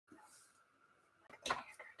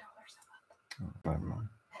Never mind.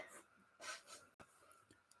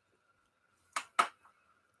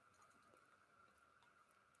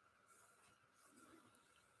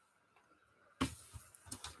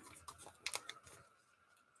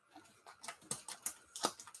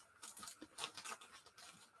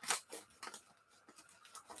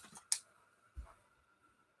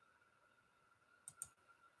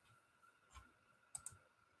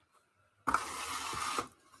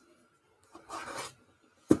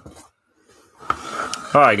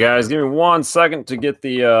 All right, guys, give me 1 second to get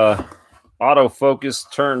the autofocus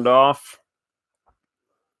turned off.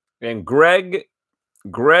 And Greg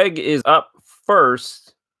is up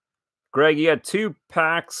first. Greg, you got 2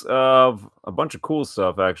 packs of a bunch of cool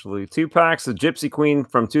stuff, actually. 2 packs of Gypsy Queen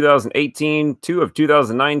from 2018, 2 of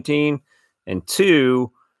 2019, and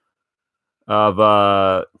 2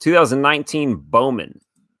 of 2019 Bowman.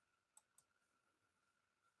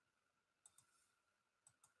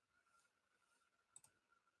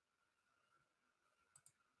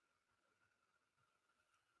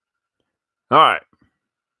 All right.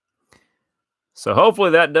 So hopefully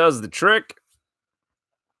that does the trick.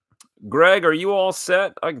 Greg, are you all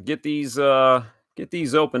set? I can get these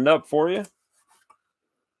opened up for you.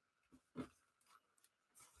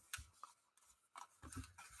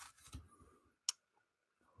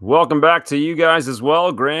 Welcome back to you guys as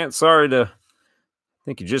well, Grant. Sorry to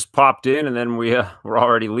think you just popped in and then we're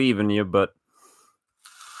already leaving you, but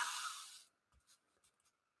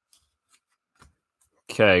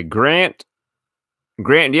okay, Grant,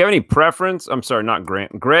 do you have any preference? I'm sorry, not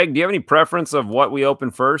Grant. Greg, do you have any preference of what we open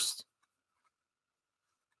first?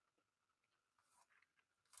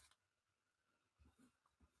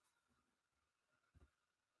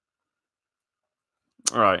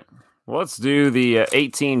 All right. Well, let's do the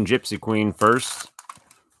 18 Gypsy Queen first.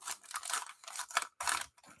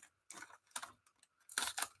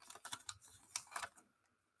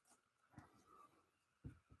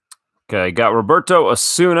 Okay, got Roberto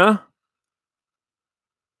Osuna.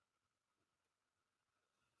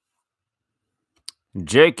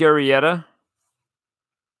 Jake Arrieta.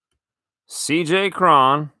 CJ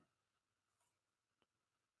Cron.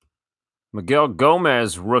 Miguel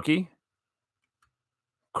Gomez, rookie.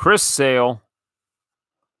 Chris Sale.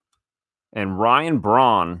 And Ryan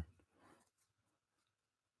Braun.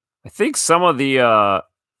 I think some of the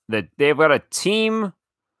that they've got a team,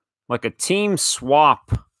 like a team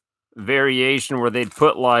swap variation where they'd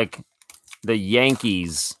put like the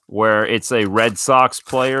Yankees where it's a Red Sox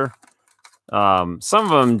player. Some of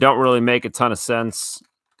them don't really make a ton of sense.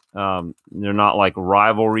 They're not like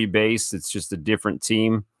rivalry based. It's just a different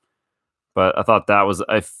team. But I thought that was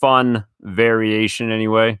a fun variation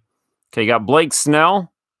anyway. Okay, got Blake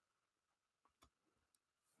Snell.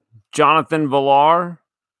 Jonathan Villar.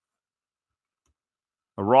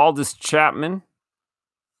 Aroldis Chapman.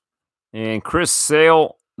 And Chris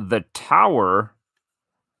Sale, the Tower.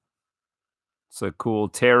 It's a cool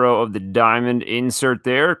Tarot of the Diamond insert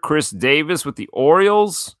there. Chris Davis with the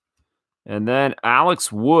Orioles. And then Alex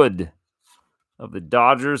Wood of the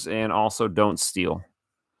Dodgers. And also Don't Steal.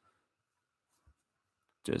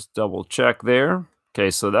 Just double check there.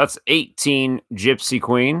 Okay, so that's 18 Gypsy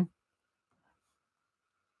Queen.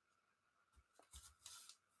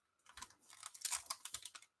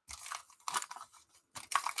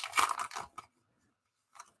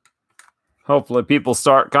 Hopefully people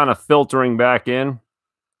start kind of filtering back in.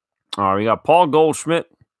 All right, we got Paul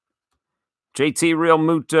Goldschmidt, JT Real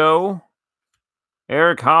Muto,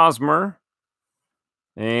 Eric Hosmer,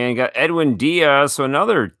 and got Edwin Diaz, so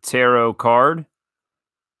another Tarot card.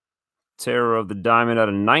 Tarot of the Diamond out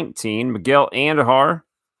of 19. Miguel Andahar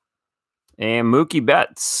and Mookie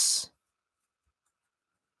Betts.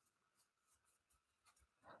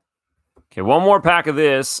 Okay, one more pack of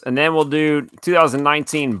this, and then we'll do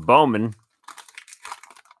 2019 Bowman.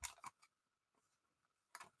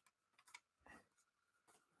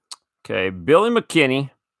 Okay, Billy McKinney,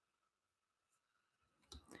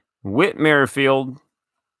 Whit Merrifield,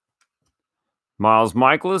 Miles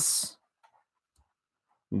Michaelis,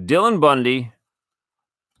 Dylan Bundy,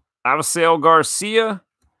 Avisail Garcia,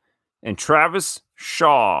 and Travis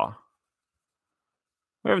Shaw.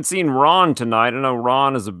 We haven't seen Ron tonight. I know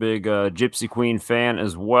Ron is a big Gypsy Queen fan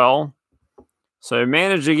as well. So I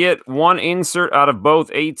managed to get one insert out of both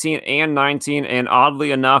 18 and 19, and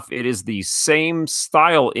oddly enough, it is the same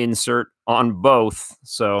style insert on both.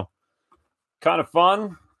 So kind of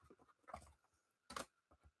fun.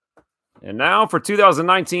 And now for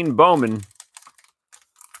 2019 Bowman.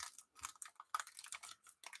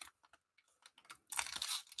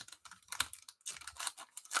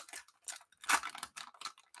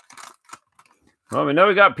 Well, we know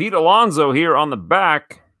we got Pete Alonso here on the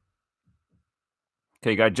back.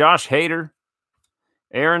 Okay, got Josh Hader,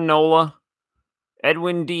 Aaron Nola,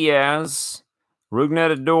 Edwin Diaz,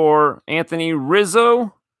 Rugnetador, Anthony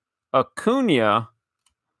Rizzo, Acuna,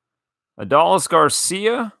 Adolis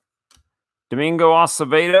Garcia, Domingo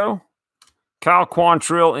Acevedo, Kyle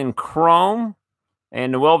Quantrill in Chrome,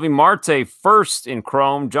 and Noelvi Marte first in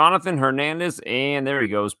Chrome, Jonathan Hernandez, and there he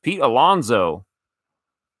goes, Pete Alonso.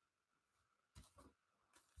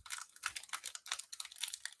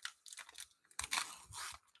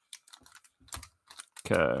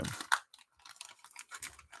 Okay.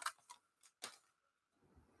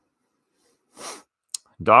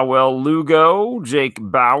 Dawell Lugo, Jake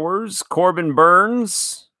Bowers, Corbin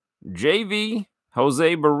Burns, JV,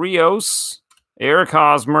 Jose Barrios, Eric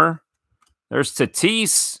Hosmer. There's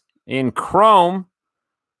Tatis in Chrome.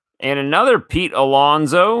 And another Pete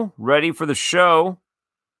Alonso, ready for the show.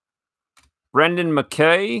 Brendan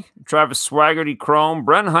McKay, Travis Swaggerty Chrome,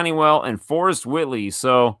 Brent Honeywell, and Forrest Whitley.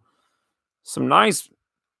 So some nice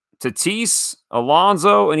Tatis,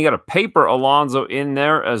 Alonso, and you got a paper Alonso in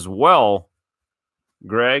there as well,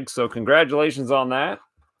 Greg. So congratulations on that.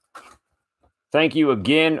 Thank you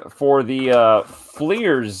again for the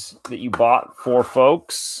Fleers that you bought for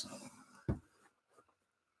folks.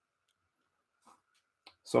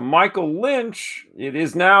 So Michael Lynch, it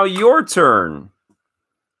is now your turn.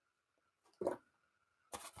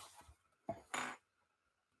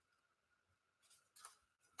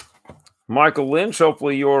 Michael Lynch,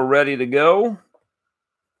 hopefully you're ready to go.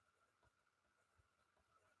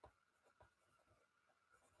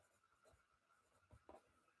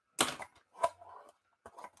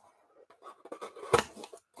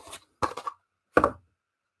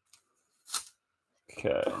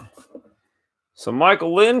 Okay. So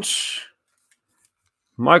Michael Lynch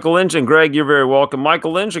and Greg, you're very welcome.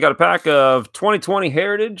 Michael Lynch, I got a pack of 2020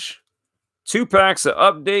 Heritage, 2 packs of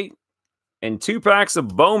Update, and 2 packs of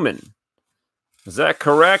Bowman. Is that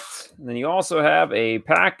correct? And then you also have a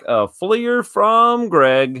pack of Fleer from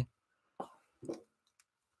Greg.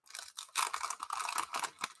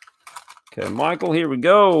 Okay, Michael, here we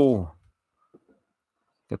go.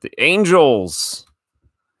 Got the Angels.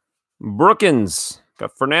 Brookins.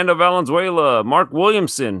 Got Fernando Valenzuela, Mark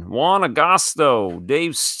Williamson, Juan Agosto,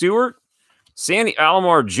 Dave Stewart, Sandy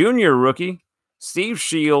Alomar Jr. rookie, Steve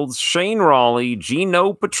Shields, Shane Raleigh,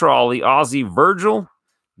 Gino Petralli, Ozzie Virgil,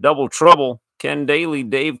 Double Trouble, Ken Daly,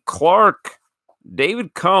 Dave Clark,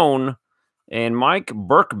 David Cohn, and Mike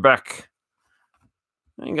Birkbeck.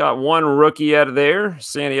 And got one rookie out of there,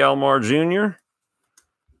 Sandy Alomar Jr.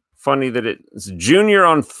 Funny that it's junior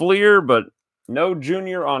on Fleer, but no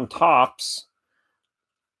junior on Tops.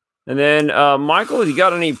 And then, Michael, have you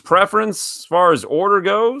got any preference as far as order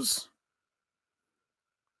goes?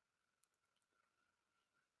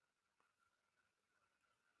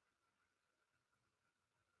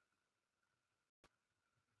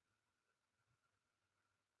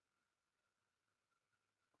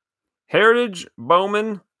 Heritage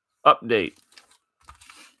Bowman Update.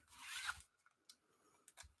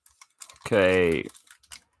 Okay.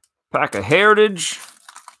 Pack of Heritage.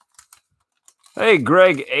 Hey,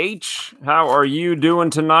 Greg H. How are you doing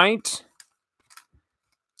tonight?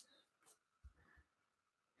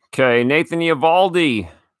 Okay, Nathan Eovaldi.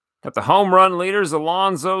 Got the home run leaders,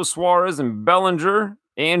 Alonso, Suarez, and Bellinger.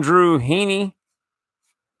 Andrew Heaney.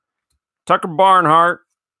 Tucker Barnhart.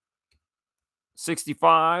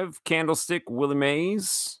 65, Candlestick, Willie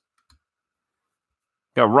Mays.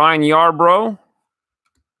 Got Ryan Yarbrough.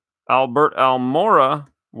 Albert Almora.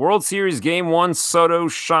 World Series Game 1, Soto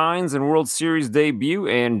shines and World Series debut.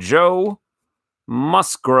 And Joe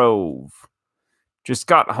Musgrove. Just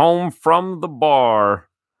got home from the bar.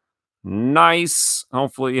 Nice.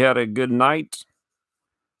 Hopefully you had a good night.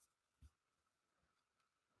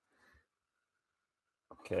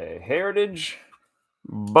 Okay, Heritage,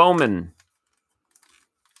 Bowman.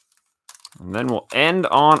 And then we'll end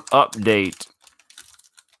on Update.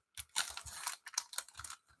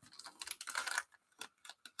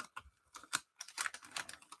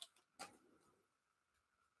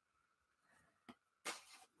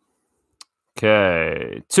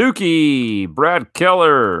 Okay. Tukey, Brad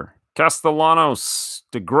Keller, Castellanos,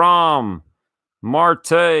 DeGrom,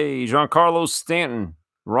 Marte, Giancarlo Stanton,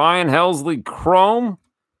 Ryan Helsley Chrome,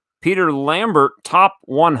 Peter Lambert, Top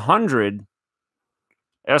 100,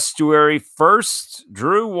 Estuary first,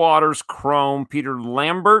 Drew Waters Chrome, Peter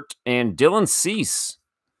Lambert, and Dylan Cease.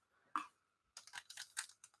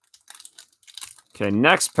 Okay,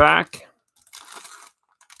 next pack.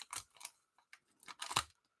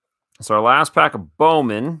 It's our last pack of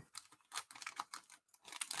Bowman.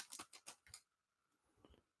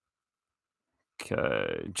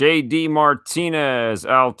 Okay. J.D. Martinez,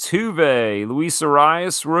 Altuve, Luis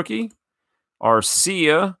Arias, rookie.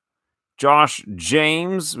 Arcia, Josh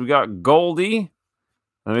James. We got Goldie.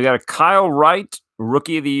 And we got a Kyle Wright,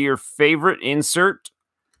 Rookie of the Year favorite insert.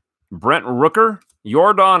 Brent Rooker,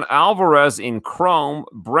 Yordan Alvarez in Chrome,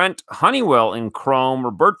 Brent Honeywell in Chrome,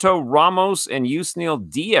 Roberto Ramos, and Yusniel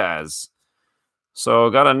Diaz. So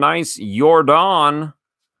got a nice Yordan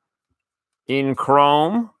in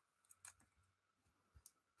Chrome.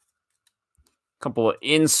 Couple of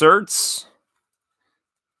inserts.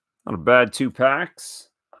 Not a bad 2 packs.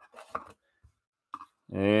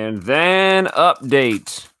 And then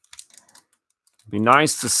update. Be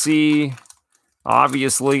nice to see,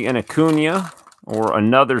 obviously, an Acuna or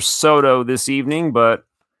another Soto this evening, but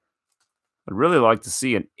I'd really like to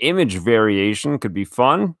see an image variation. Could be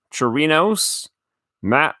fun. Chirinos,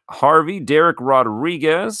 Matt Harvey, Derek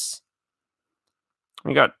Rodriguez.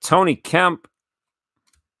 We got Tony Kemp,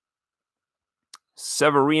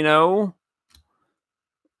 Severino,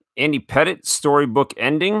 Andy Pettit, storybook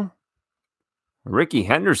ending. Ricky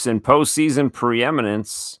Henderson, postseason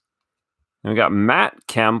preeminence. And we got Matt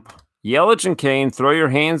Kemp, Yelich and Kane, throw your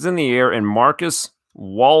hands in the air, and Marcus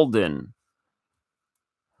Walden.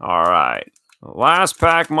 All right. Last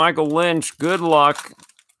pack, Michael Lynch. Good luck.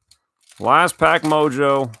 Last pack,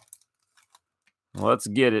 Mojo. Let's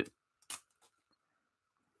get it.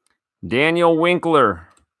 Daniel Winkler,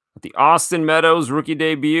 the Austin Meadows rookie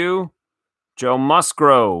debut. Joe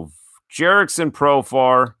Musgrove, Jerickson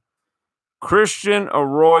Profar, Christian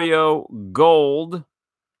Arroyo Gold,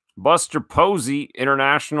 Buster Posey,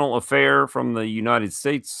 international affair from the United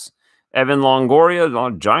States. Evan Longoria, a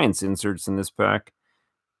lot of Giants inserts in this pack.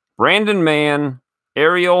 Brandon Mann,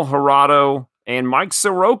 Ariel Gerardo, and Mike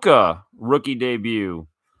Soroka, rookie debut.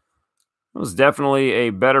 It was definitely a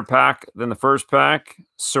better pack than the first pack.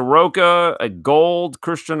 Soroka, a gold,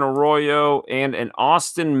 Christian Arroyo, and an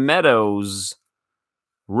Austin Meadows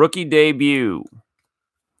rookie debut.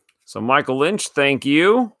 So Michael Lynch, thank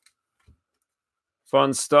you.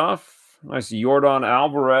 Fun stuff. Nice Yordan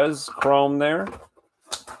Alvarez chrome there.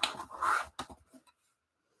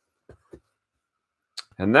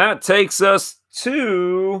 And that takes us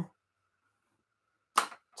to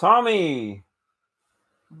Tommy.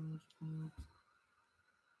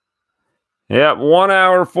 Yep, 1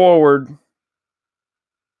 hour forward.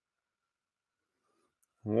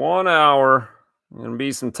 1 hour. Gonna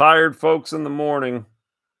be some tired folks in the morning.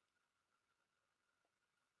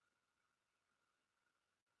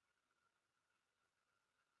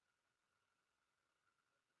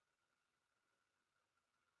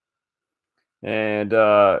 And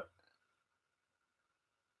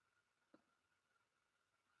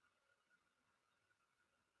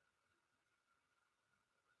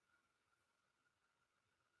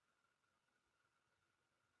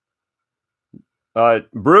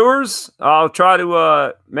Brewers, I'll try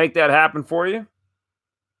to make that happen for you.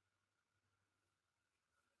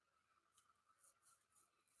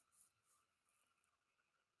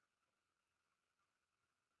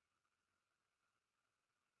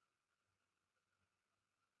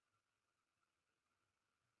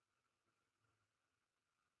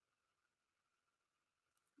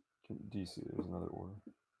 DC, there's another order.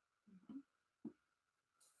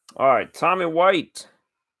 All right, Tommy White.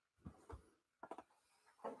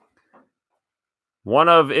 One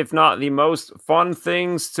of, if not the most fun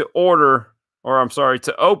things to order, or I'm sorry,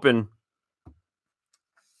 to open.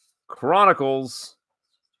 Chronicles.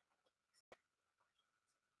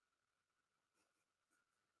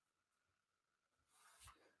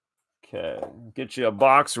 Okay, get you a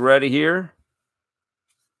box ready here.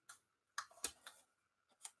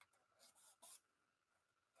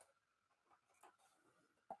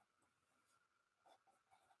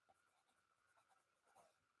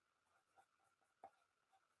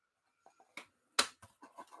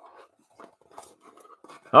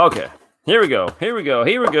 Okay, here we go. Here we go.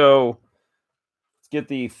 Here we go. Let's get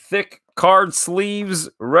the thick card sleeves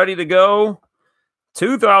ready to go.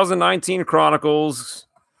 2019 Chronicles.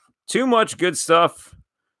 Too much good stuff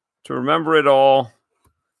to remember it all.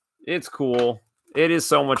 It's cool. It is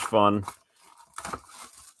so much fun.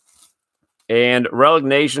 And Relic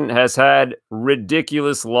Nation has had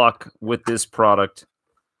ridiculous luck with this product.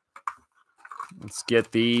 Let's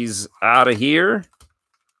get these out of here.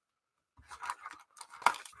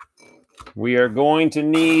 We are going to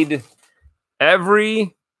need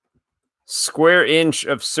every square inch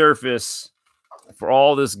of surface for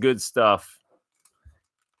all this good stuff.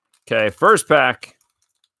 Okay, first pack.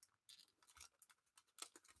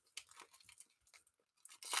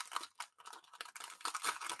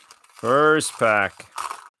 First pack.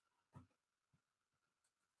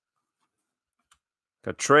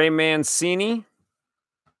 Got Trey Mancini.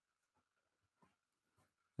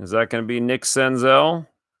 Is that going to be Nick Senzel?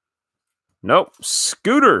 Nope.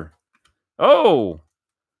 Scooter. Oh.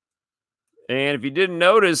 And if you didn't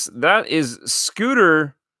notice, that is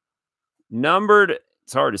Scooter numbered.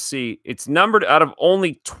 It's hard to see. It's numbered out of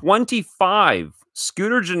only 25.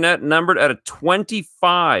 Scooter Jeanette numbered out of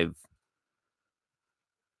 25.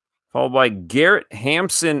 Followed by Garrett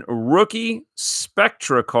Hampson rookie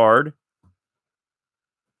Spectra card.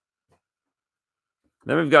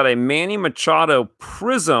 Then we've got a Manny Machado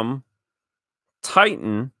Prism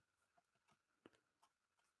Titan.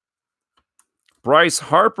 Bryce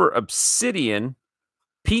Harper Obsidian.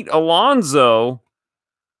 Pete Alonso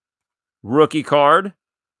rookie card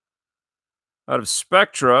out of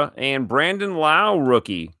Spectra. And Brandon Lau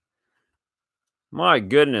rookie. My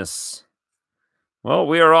goodness. Well,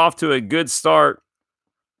 we are off to a good start.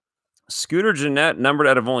 Scooter Jeanette numbered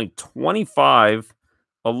out of only 25.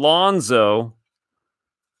 Alonso.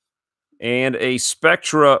 And a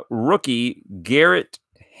Spectra rookie, Garrett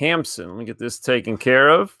Hampson. Let me get this taken care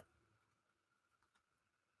of.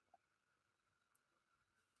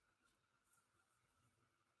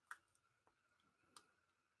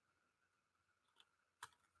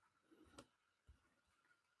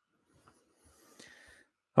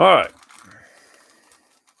 All right.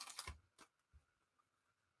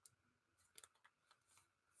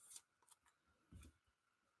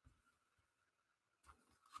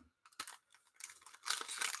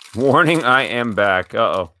 Warning, I am back.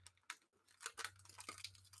 Uh-oh.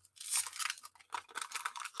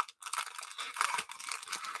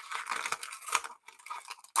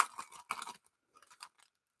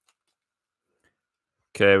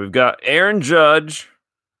 Okay, we've got Aaron Judge.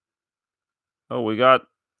 Oh, we got...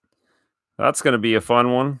 That's going to be a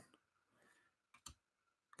fun one.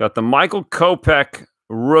 Got the Michael Kopech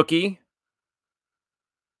rookie.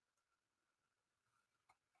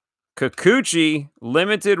 Kikuchi,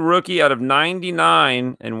 limited rookie out of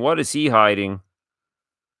 99. And what is he hiding?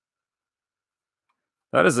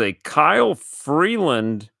 That is a Kyle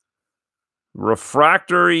Freeland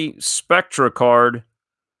refractory Spectra card.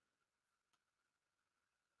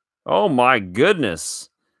 Oh my goodness.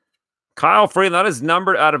 Kyle Freeland, that is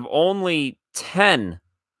numbered out of only 10.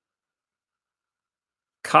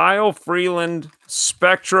 Kyle Freeland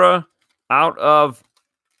Spectra out of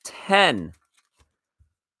 10.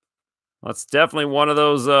 That's definitely one of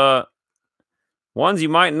those ones you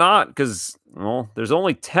might not, because, well, there's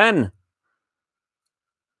only 10.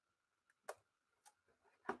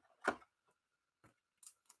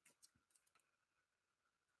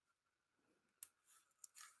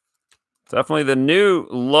 Definitely the new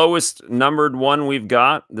lowest numbered one we've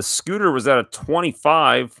got. The Scooter was at a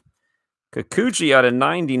 25. Kikuchi at a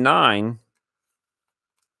 99.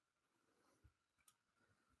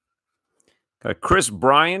 Got Chris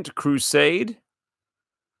Bryant, Crusade.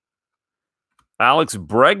 Alex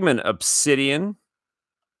Bregman, Obsidian.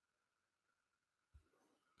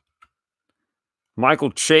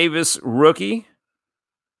 Michael Chavis, rookie.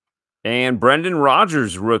 And Brendan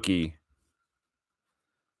Rodgers, rookie.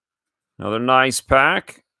 Another nice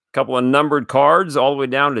pack. A couple of numbered cards all the way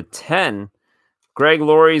down to 10. Greg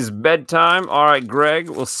Laurie's bedtime. All right, Greg,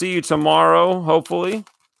 we'll see you tomorrow, hopefully.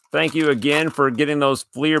 Thank you again for getting those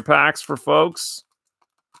Fleer packs for folks.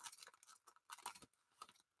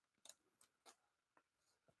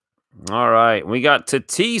 All right, we got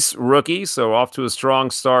Tatis rookie, so off to a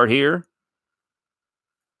strong start here.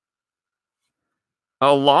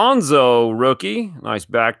 Alonso rookie, nice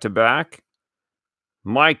back-to-back.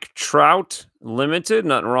 Mike Trout limited,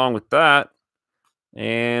 nothing wrong with that.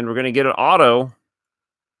 And we're going to get an auto.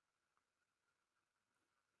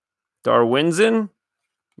 Darwinzon.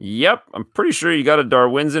 Yep, I'm pretty sure you got a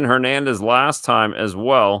Darwinzon Hernandez last time as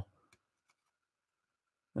well.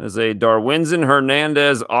 There's a Darwinzon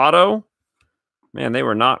Hernandez auto. Man, they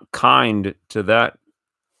were not kind to that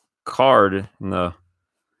card in the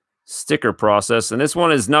sticker process. And this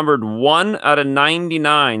one is numbered 1 out of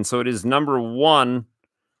 99. So it is number 1.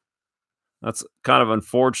 That's kind of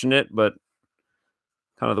unfortunate, but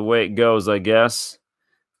kind of the way it goes, I guess.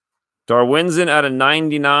 Darwinzon out of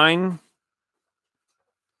 99.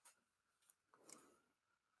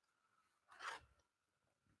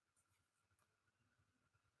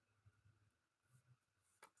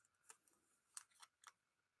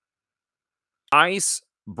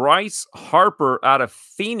 Bryce Harper out of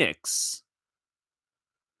Phoenix.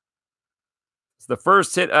 It's the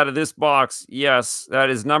first hit out of this box. Yes, that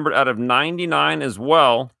is numbered out of 99 as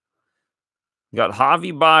well. You got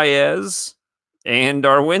Javi Baez and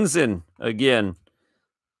Darwinzon again.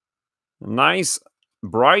 Nice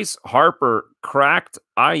Bryce Harper cracked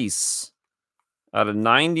ice out of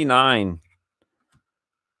 99.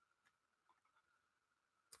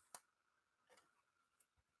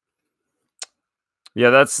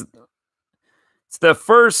 Yeah, it's the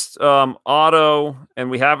first auto, and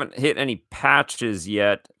we haven't hit any patches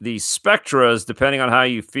yet. The Spectras, depending on how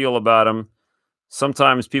you feel about them,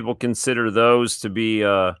 sometimes people consider those to be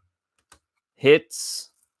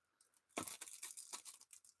hits.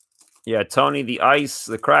 Yeah, Tony,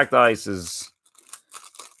 the cracked ice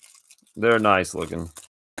they're nice looking.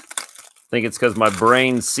 I think it's because my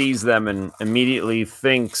brain sees them and immediately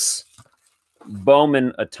thinks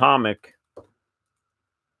Bowman Atomic.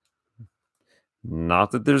 Not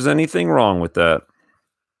that there's anything wrong with that.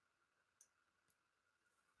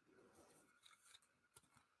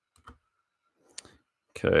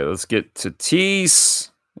 Okay, let's get Tatis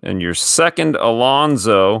and your second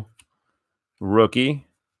Alonso rookie.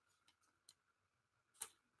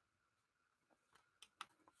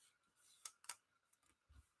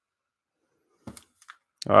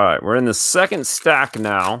 All right, we're in the second stack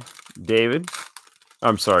now. David.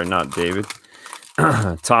 I'm sorry, not David.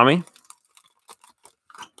 Tommy.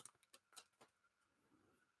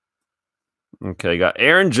 Okay, got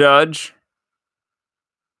Aaron Judge.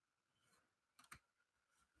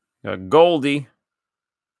 Got Goldie.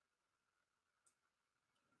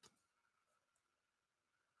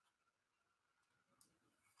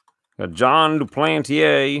 Got John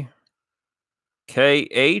Duplantier.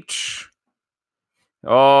 KH.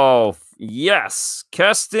 Oh, yes.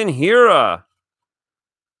 Keston Hiura.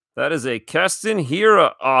 That is a Keston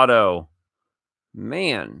Hiura auto.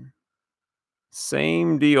 Man.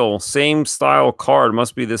 Same deal. Same style card.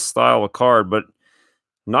 Must be this style of card, but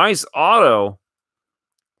nice auto.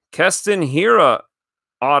 Keston Hiura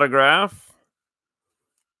autograph.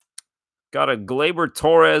 Got a Gleyber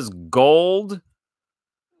Torres gold.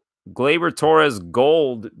 Gleyber Torres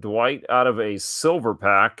gold, Dwight, out of a silver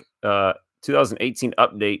pack. 2018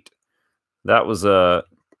 update. That was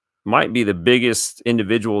might be the biggest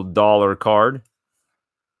individual dollar card.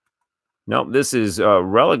 Nope, this is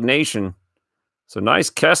Relic Nation. So nice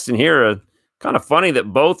Keston Hiura. Kind of funny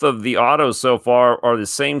that both of the autos so far are the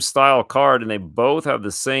same style card, and they both have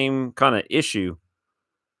the same kind of issue.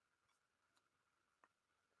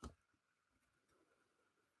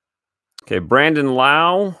 Okay, Brandon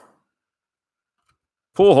Lau.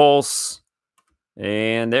 Pujols.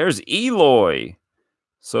 And there's Eloy.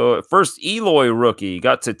 So first Eloy rookie.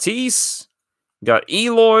 Got Tatis. Got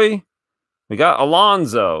Eloy. We got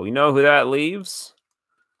Alonso. You know who that leaves?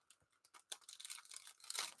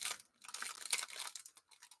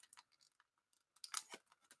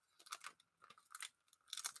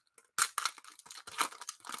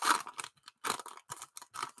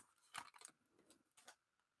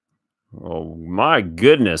 Oh, my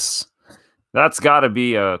goodness. That's got to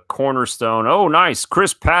be a cornerstone. Oh, nice.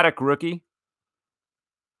 Chris Paddock rookie.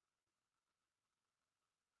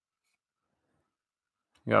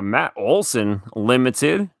 You got Matt Olson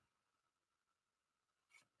limited.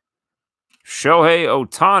 Shohei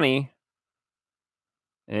Ohtani.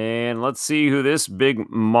 And let's see who this big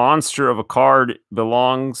monster of a card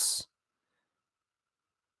belongs.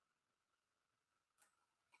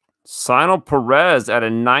 Sinel Perez at a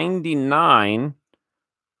 99.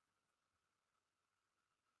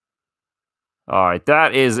 All right,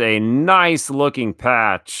 that is a nice looking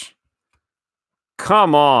patch.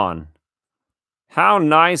 Come on. How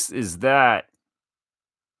nice is that?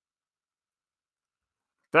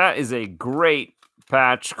 That is a great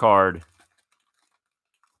patch card.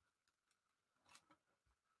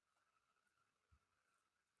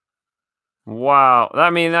 Wow.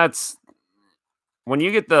 I mean, that's... When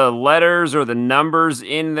you get the letters or the numbers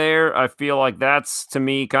in there, I feel like that's, to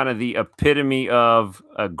me, kind of the epitome of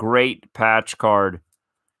a great patch card.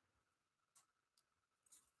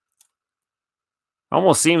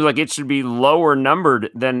 Almost seems like it should be lower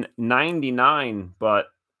numbered than 99, but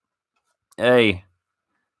hey,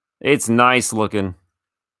 it's nice looking.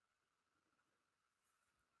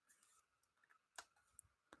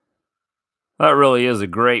 That really is a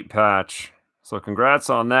great patch. So congrats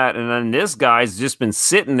on that. And then this guy's just been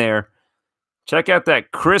sitting there. Check out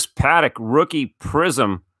that Chris Paddock rookie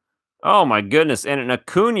prism. Oh my goodness. And an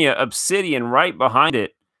Acuna Obsidian right behind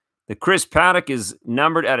it. The Chris Paddock is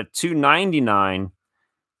numbered at a 299.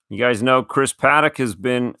 You guys know Chris Paddock has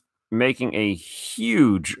been making a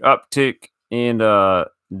huge uptick in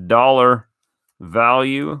dollar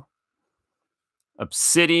value.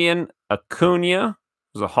 Obsidian Acuna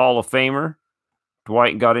was a Hall of Famer.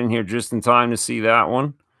 Dwight got in here just in time to see that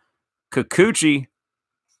one. Kikuchi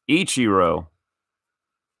Ichiro.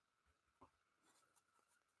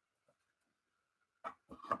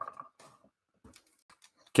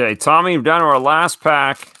 Okay, Tommy, we're down to our last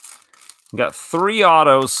pack. We got 3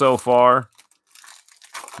 autos so far.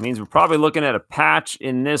 Means we're probably looking at a patch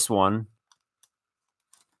in this one.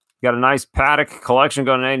 Got a nice paddock collection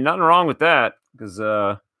going. Ain't nothing wrong with that because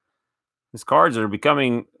these cards are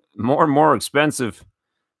becoming more and more expensive.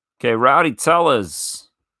 Okay, Rowdy Tellas.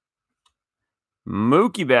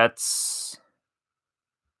 Mookie Betts.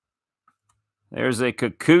 There's a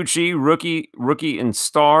Kikuchi rookie in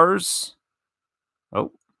stars.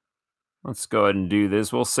 Oh, let's go ahead and do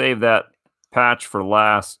this. We'll save that patch for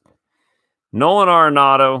last. Nolan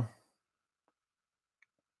Arenado.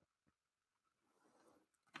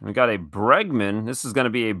 We got a Bregman. This is going to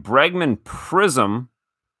be a Bregman Prism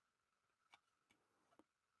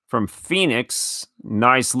from Phoenix.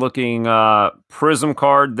 Nice looking Prism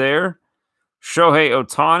card there. Shohei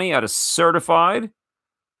Ohtani out of Certified.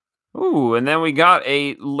 Ooh, and then we got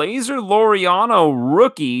a Laser Laureano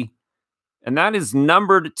rookie, and that is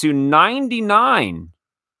numbered to 99.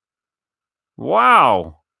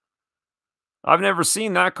 Wow. I've never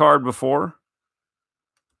seen that card before.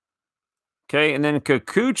 Okay, and then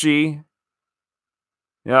Kikuchi.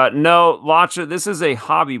 No, Lacha, this is a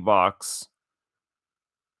hobby box.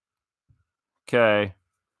 Okay.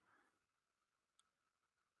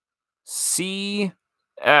 CS.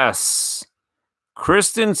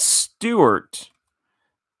 Kristen Stewart.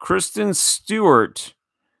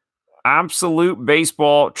 Absolute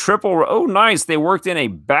Baseball. Triple. Oh, nice. They worked in a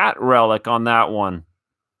bat relic on that one.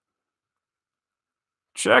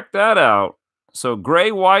 Check that out. So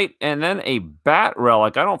gray, white, and then a bat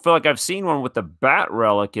relic. I don't feel like I've seen one with the bat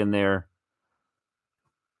relic in there.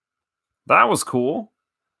 That was cool.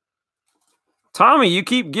 Tommy, you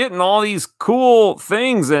keep getting all these cool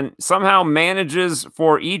things and somehow manages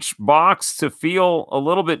for each box to feel a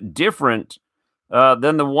little bit different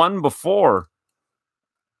than the one before.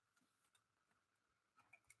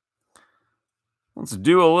 Let's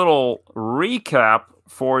do a little recap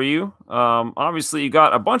for you. Obviously, you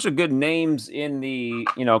got a bunch of good names in the,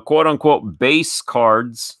 quote-unquote base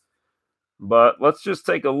cards. But let's just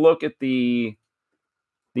take a look at the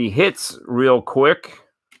hits real quick.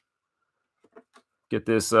 Get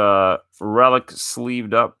this relic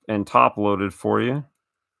sleeved up and top loaded for you.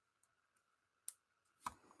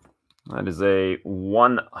 That is a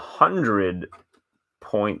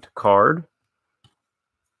 100-point card.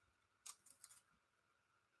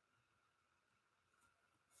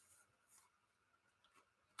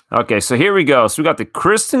 Okay, so here we go. So we got the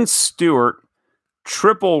Kristen Stewart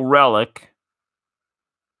triple relic.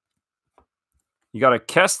 You got a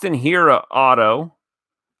Keston Hiura auto.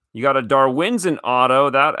 You got a Darwinzon auto,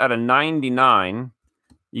 that at a 99.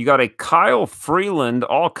 You got a Kyle Freeland,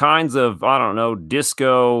 all kinds of, I don't know,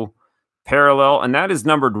 disco parallel, and that is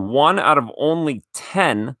numbered 1 out of only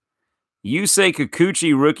 10. Yusei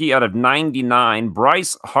Kikuchi rookie out of 99.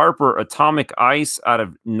 Bryce Harper Atomic Ice out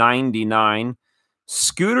of 99.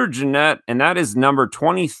 Scooter Gennett, and that is number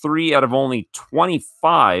 23 out of only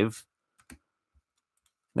 25.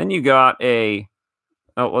 Then you got a,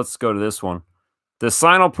 let's go to this one. The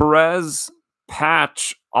Desinal Perez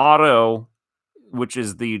patch auto, which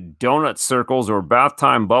is the donut circles or bath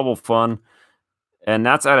time bubble fun, and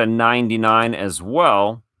that's at a 99 as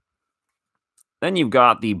well. Then you've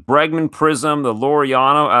got the Bregman Prism, the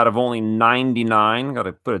Laureano out of only 99. Got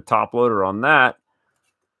to put a top loader on that.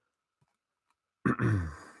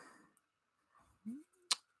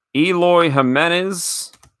 Eloy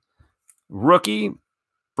Jimenez, rookie.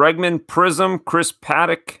 Bregman Prism, Chris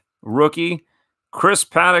Paddock, rookie. Chris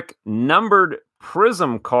Paddock numbered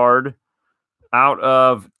Prism card out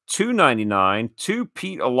of 299. 2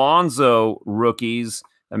 Pete Alonso rookies.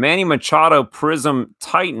 A Manny Machado Prism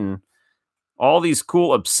Titan. All these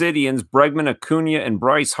cool Obsidians. Bregman Acuna and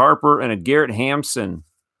Bryce Harper. And a Garrett Hampson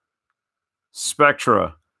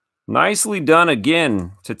Spectra. Nicely done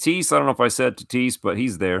again. Tatis, I don't know if I said Tatis, but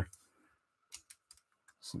he's there.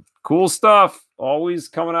 Some cool stuff. Always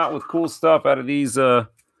coming out with cool stuff out of these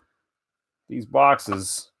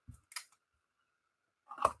boxes.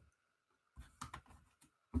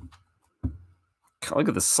 God, look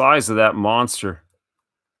at the size of that monster.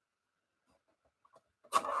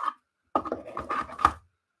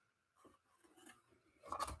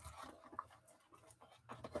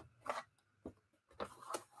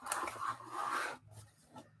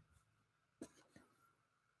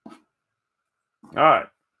 All right.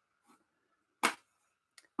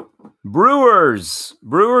 Brewers,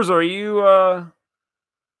 are you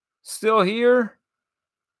still here?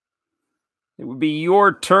 It would be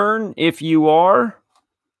your turn if you are.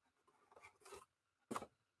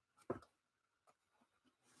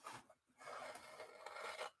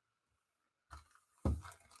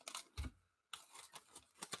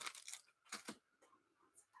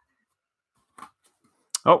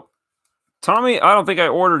 Tommy, I don't think I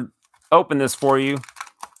opened this for you.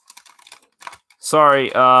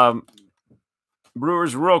 Sorry.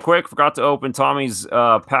 Brewers, real quick, forgot to open Tommy's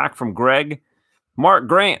pack from Greg. Mark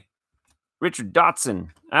Grant, Richard Dotson,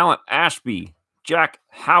 Alan Ashby, Jack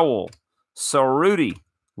Howell, Cerruti,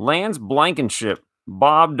 Lance Blankenship,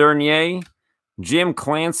 Bob Dernier, Jim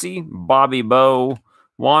Clancy, Bobby Bowe,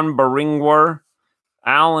 Juan Baringwer,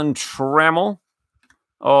 Alan Trammell.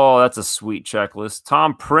 Oh, that's a sweet checklist.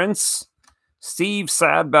 Tom Prince, Steve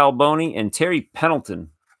Sad Balboni, and Terry Pendleton.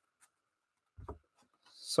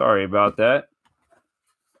 Sorry about that.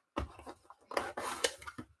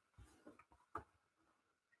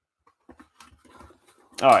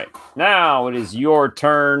 All right, now it is your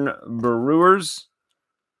turn, Brewers.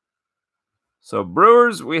 So,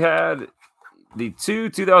 Brewers, we had the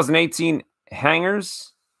 2018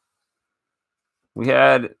 hangers. We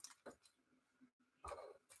had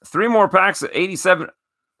 3 more packs of 87.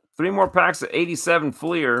 3 more packs of 87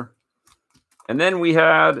 Fleer. And then we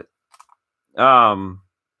had 2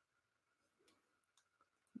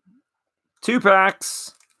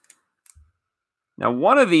 packs. Now,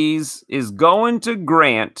 one of these is going to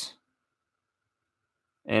Grant,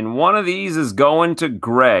 and one of these is going to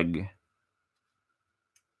Greg.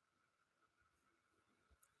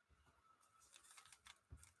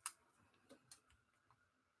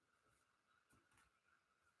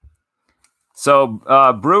 So,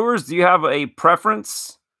 Brewers, do you have a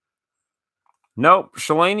preference? Nope.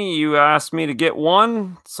 Shalani, you asked me to get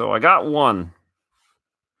one, so I got one.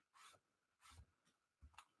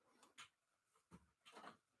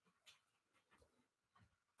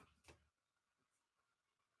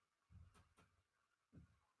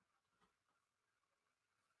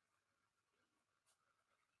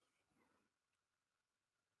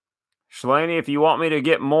 Shalani, if you want me to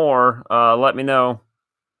get more, let me know.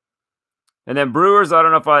 And then Brewers, I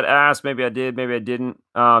don't know if I'd asked. Maybe I did. Maybe I didn't.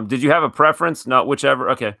 Did you have a preference? No,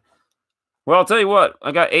 whichever. Okay. Well, I'll tell you what.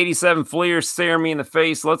 I got 87 Fleers staring me in the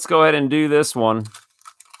face. Let's go ahead and do this one.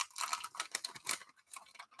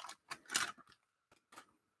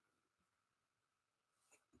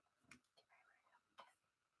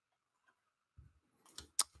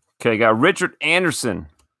 Okay, got Richard Anderson,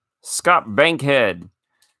 Scott Bankhead,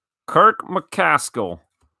 Kirk McCaskill,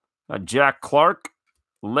 Jack Clark,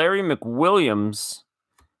 Larry McWilliams,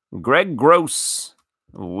 Greg Gross,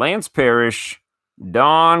 Lance Parrish,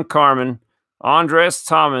 Don Carmen, Andres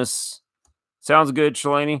Thomas. Sounds good,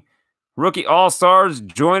 Shalani. Rookie All-Stars,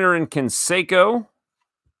 Joyner and Canseco,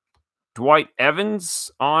 Dwight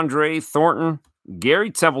Evans, Andre Thornton,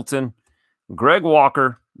 Gary Templeton, Greg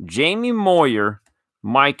Walker, Jamie Moyer,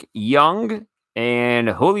 Mike Young, and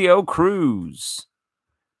Julio Cruz.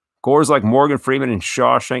 Gore's like Morgan Freeman and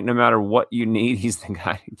Shawshank. No matter what you need, he's the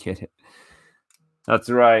guy to get it. That's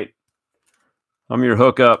right. I'm your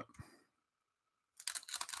hookup.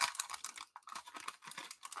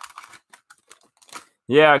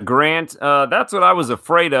 Yeah, Grant. That's what I was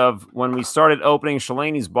afraid of when we started opening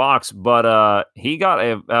Shalani's box, but he got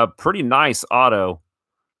a pretty nice auto.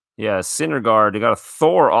 Yeah, Syndergaard. He got a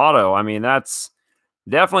Thor auto. I mean, that's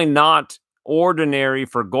definitely not ordinary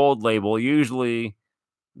for Gold Label. Usually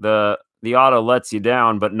the auto lets you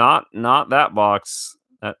down, but not that box.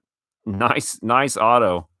 That nice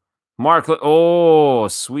auto. Mark, oh,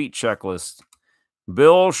 sweet checklist.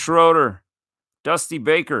 Bill Schroeder, Dusty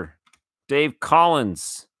Baker, Dave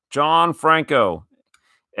Collins, John Franco,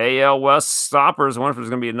 AL West Stoppers. I wonder if there's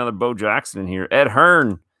going to be another Bo Jackson in here. Ed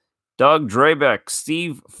Hearn, Doug Drabeck,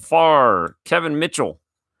 Steve Farr, Kevin Mitchell,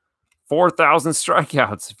 4,000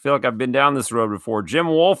 strikeouts. I feel like I've been down this road before. Jim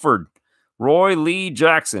Wolford, Roy Lee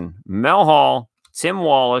Jackson, Mel Hall, Tim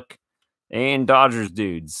Wallach, and Dodgers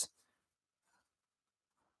dudes.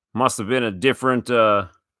 Must have been a different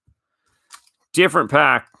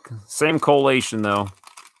pack. Same collation, though.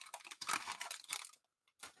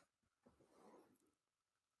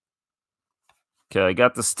 Okay, I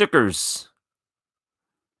got the stickers.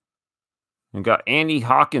 I got Andy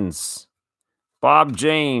Hawkins, Bob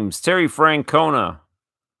James, Terry Francona,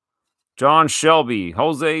 John Shelby,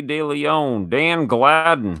 Jose De Leon, Dan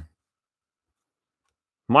Gladden,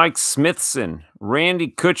 Mike Smithson, Randy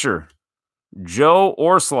Kutcher, Joe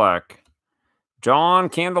Orslack, John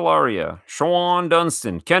Candelaria, Sean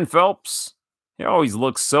Dunston, Ken Phelps. He always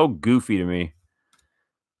looks so goofy to me.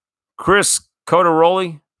 Chris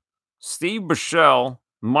Cotaroli, Steve Bichelle,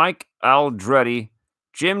 Mike Aldretti,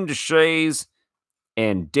 Jim DeShays,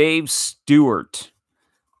 and Dave Stewart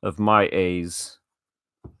of my A's.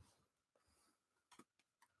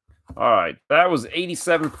 All right, that was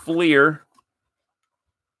 87 Fleer.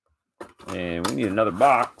 And we need another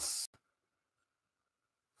box.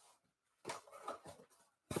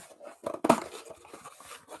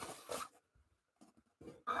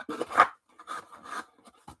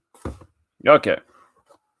 Okay.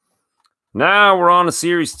 Now we're on to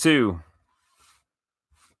Series 2.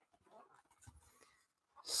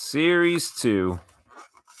 Series 2.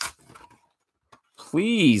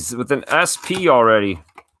 Please, with an SP already.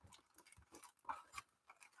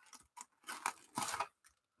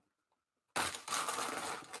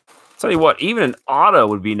 Tell you what, even an auto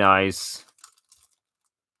would be nice.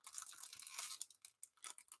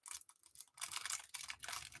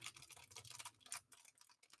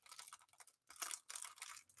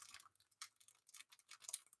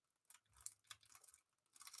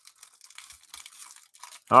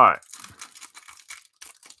 All right.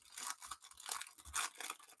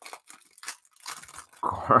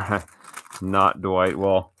 Not Dwight.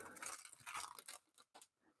 Well,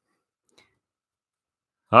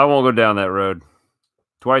 I won't go down that road.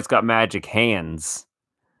 Dwight's got magic hands.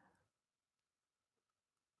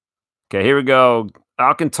 Okay, here we go.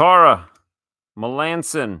 Alcantara,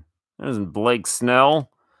 Melanson, there's Blake Snell,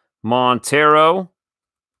 Montero.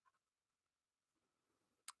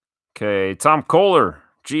 Okay, Tom Kohler,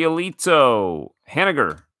 Giolito,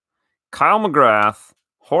 Henniger, Kyle McGrath,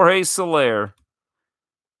 Jorge Soler,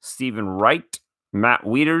 Stephen Wright, Matt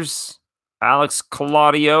Wieters, Alex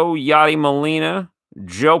Claudio, Yadi Molina,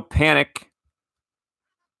 Joe Panic.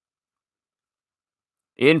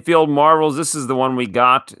 Infield Marvels, this is the one we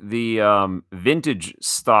got the vintage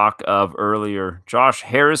stock of earlier. Josh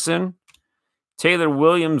Harrison, Taylor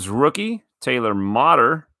Williams rookie, Taylor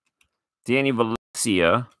Motter, Danny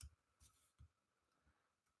Valencia.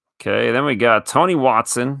 Okay, then we got Tony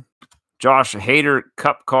Watson, Josh Hader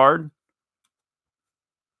Cup card,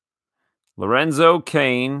 Lorenzo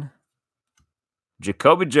Cain,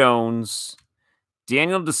 Jacoby Jones,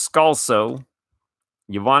 Daniel Descalso,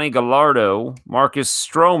 Giovanni Gallardo, Marcus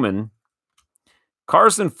Stroman,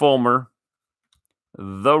 Carson Fulmer,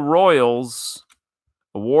 The Royals,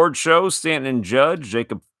 Award Show, Stanton and Judge,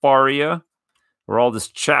 Jacob Faria,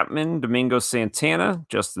 Aroldis Chapman, Domingo Santana,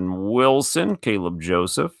 Justin Wilson, Caleb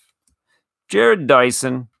Joseph, Jared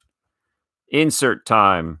Dyson, Insert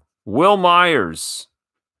Time, Will Myers,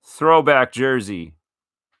 Throwback Jersey.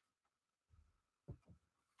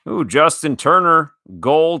 Ooh, Justin Turner,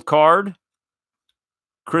 Gold card.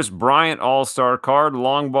 Chris Bryant, All-Star card.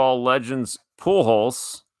 Long Ball Legends,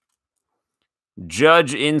 Pujols.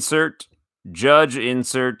 Judge Insert. Judge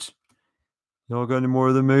Insert. Y'all got any more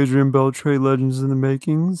of the Major and Beltray Legends in the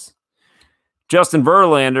makings? Justin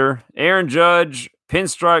Verlander, Aaron Judge,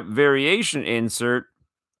 Pinstripe Variation Insert.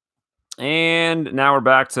 And now we're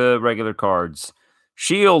back to regular cards.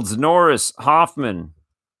 Shields, Norris, Hoffman,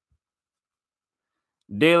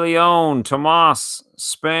 De Leon, Tomas,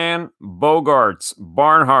 Span, Bogarts,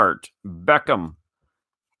 Barnhart, Beckham,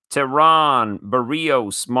 Tehran,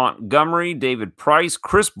 Barrios, Montgomery, David Price,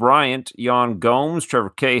 Chris Bryant, Jan Gomes, Trevor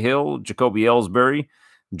Cahill, Jacoby Ellsbury,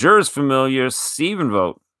 Jers Familiar, Stephen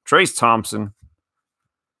Vogt, Trace Thompson,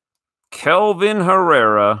 Kelvin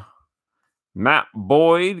Herrera, Matt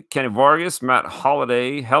Boyd, Kenny Vargas, Matt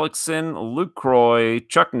Holliday, Hellickson, Luke Croy,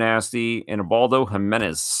 Chuck Nasty, and Ubaldo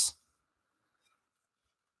Jimenez.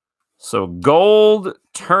 So Gold,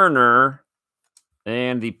 Turner,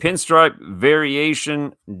 and the Pinstripe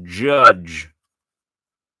Variation Judge.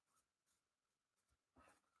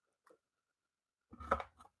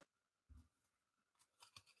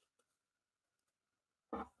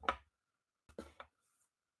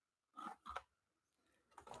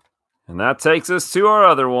 And that takes us to our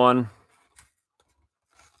other one.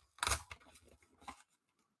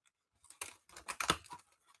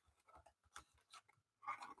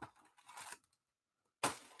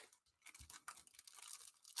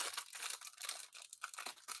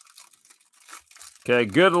 Okay,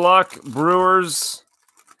 good luck, Brewers.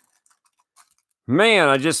 Man,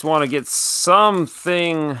 I just want to get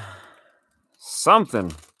something.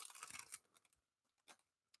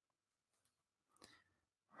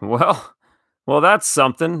 Well, that's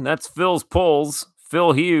something. That's Phil's pulls.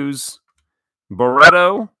 Phil Hughes,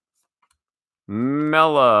 Barreto,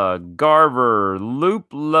 Mella, Garver, Loop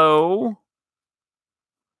Low,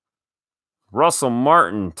 Russell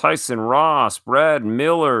Martin, Tyson Ross, Brad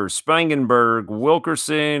Miller, Spangenberg,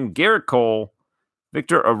 Wilkerson, Garrett Cole,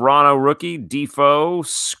 Victor Arano rookie, Defoe,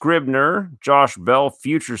 Scribner, Josh Bell,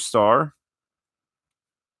 future star,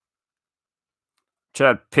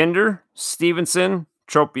 Chad Pinder, Stevenson,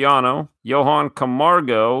 Tropiano, Johan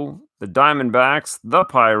Camargo, the Diamondbacks, the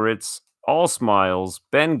Pirates, All Smiles,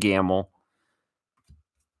 Ben Gamble,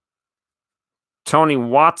 Tony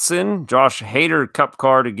Watson, Josh Hader Cup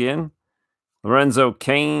card again, Lorenzo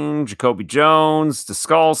Cain, Jacoby Jones,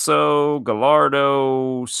 Descalso,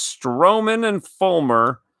 Gallardo, Stroman, and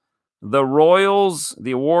Fulmer. the Royals,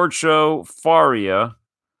 the award show, Faria.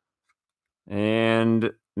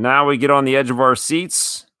 And now we get on the edge of our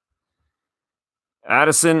seats.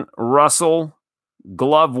 Addison, Russell,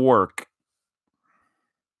 glove work.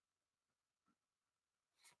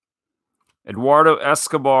 Eduardo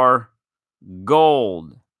Escobar,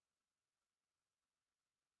 gold.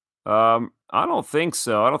 I don't think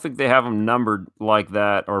so. I don't think they have them numbered like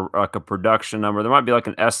that or like a production number. There might be like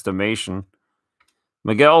an estimation.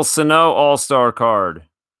 Miguel Sano, all-star card.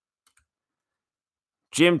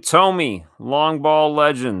 Jim Thome, long ball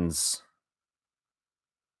legends.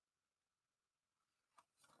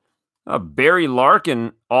 A Barry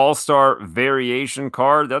Larkin, all-star variation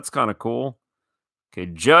card. That's kind of cool. Okay,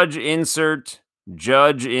 Judge insert.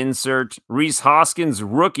 Reese Hoskins,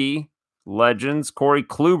 rookie. Legends. Corey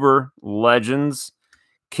Kluber, legends.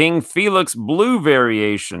 King Felix, blue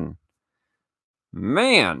variation.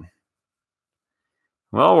 Man.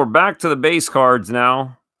 Well, we're back to the base cards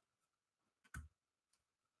now.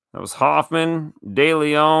 That was Hoffman, De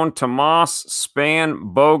Leon, Tomas,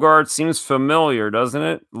 Span, Bogart. Seems familiar, doesn't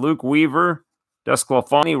it? Luke Weaver,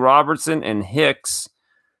 Desclafani, Robertson, and Hicks.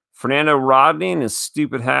 Fernando Rodney and his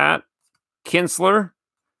stupid hat. Kinsler,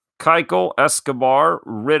 Keuchel, Escobar,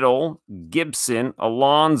 Riddle, Gibson,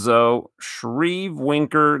 Alonzo, Shreve,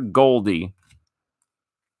 Winker, Goldie.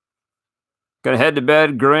 Gonna head to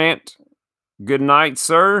bed, Grant. Good night,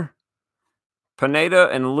 sir. Pineda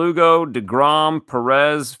and Lugo, DeGrom,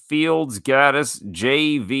 Perez, Fields, Gaddis,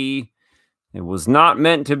 JV. It was not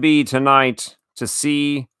meant to be tonight to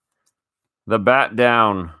see the bat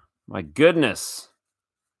down. My goodness.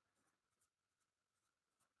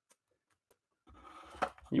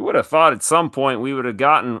 You would have thought at some point we would have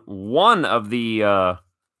gotten one of the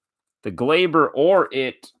Glaber or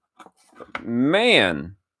it.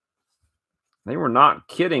 Man, they were not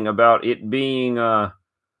kidding about it being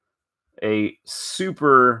a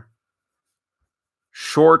super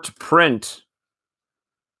short print.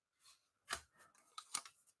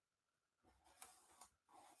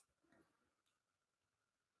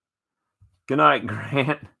 Good night,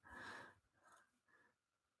 Grant.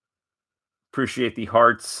 Appreciate the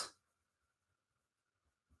hearts.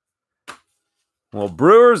 Well,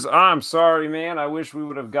 Brewers, I'm sorry, man. I wish we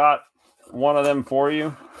would have got one of them for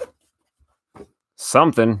you.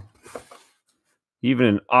 Something. Even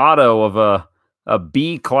an auto of a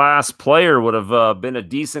B-class player would have been a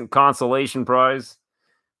decent consolation prize.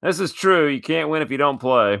 This is true. You can't win if you don't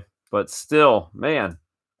play. But still, man.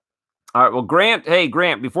 All right, well, Grant, hey,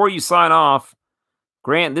 Grant, before you sign off,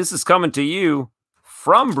 Grant, this is coming to you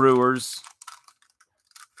from Brewers.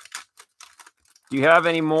 Do you have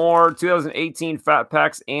any more 2018 Fat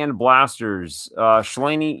Packs and Blasters?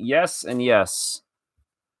 Schlaney, yes and yes.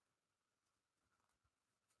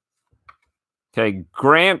 Okay,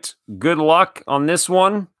 Grant, good luck on this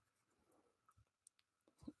one.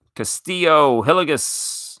 Castillo,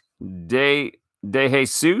 Hillegas, De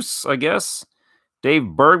Jesus, I guess. Dave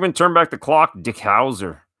Bergman, turn back the clock. Dick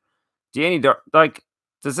Hauser. Danny, like,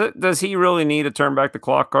 does he really need a turn back the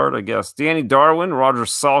clock card? I guess. Danny Darwin, Roger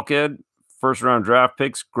Salkhead, first round draft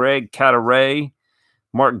picks. Greg Cataray,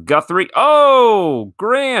 Mark Guthrie. Oh,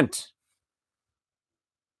 Grant.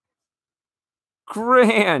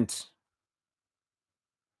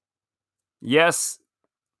 Yes,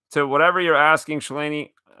 to whatever you're asking,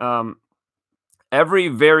 Shalani. Every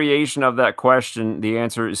variation of that question, the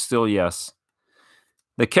answer is still yes.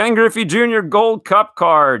 The Ken Griffey Jr. Gold Cup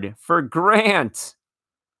card for Grant.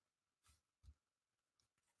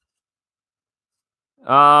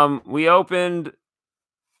 We opened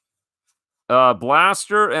a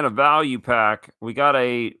blaster and a value pack. We got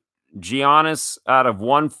a Giannis out of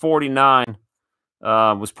 149.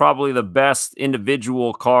 Was probably the best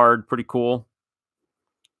individual card. Pretty cool.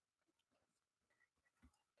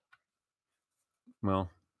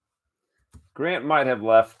 Well, Grant might have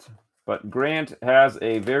left, but Grant has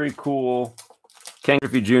a very cool Ken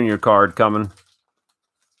Griffey Jr. card coming.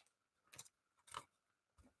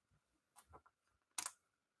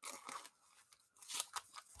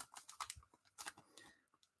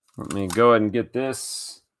 Let me go ahead and get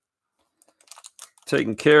this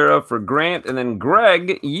taken care of for Grant. And then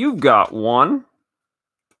Greg, you've got one.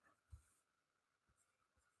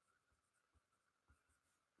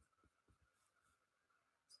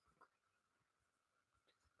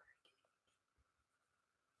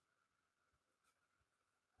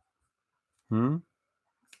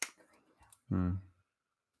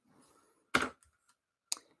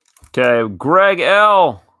 Okay, Greg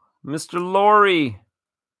L. Mr. Laurie.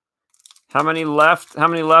 How many left? How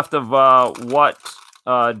many left of what,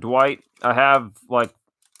 Dwight? I have like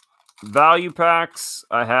value packs.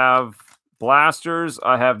 I have blasters.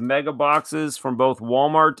 I have mega boxes from both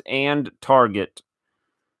Walmart and Target.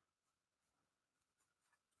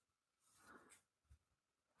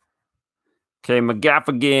 Okay,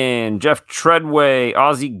 McGaffigan, Jeff Treadway,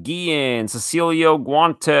 Ozzie Guillen, Cecilio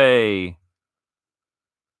Guante.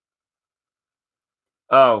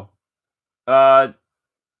 Oh.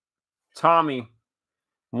 Tommy.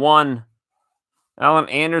 1. Alan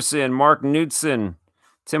Anderson, Mark Knudsen,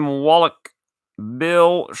 Tim Wallach,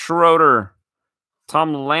 Bill Schroeder,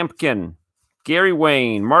 Tom Lampkin, Gary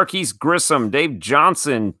Wayne, Marquise Grissom, Dave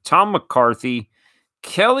Johnson, Tom McCarthy,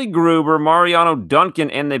 Kelly Gruber, Mariano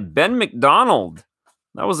Duncan, and the Ben McDonald.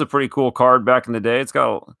 That was a pretty cool card back in the day. It's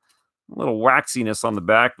got a little waxiness on the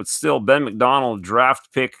back, but still Ben McDonald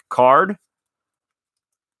draft pick card.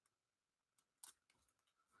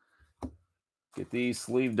 Get these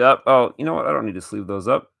sleeved up. Oh, you know what? I don't need to sleeve those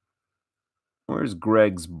up. Where's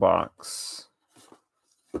Greg's box?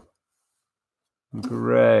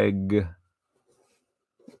 Greg.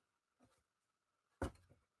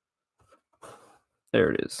 There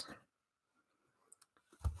it is.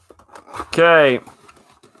 Okay.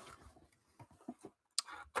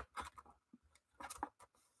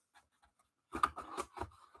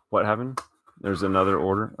 What happened? There's another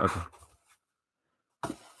order. Okay.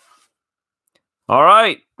 All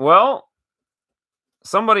right. Well,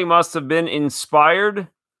 somebody must have been inspired.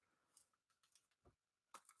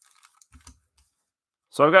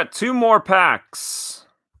 So I've got 2 more packs.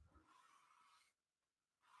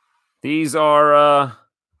 These are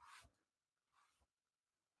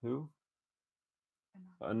who?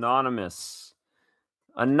 Anonymous.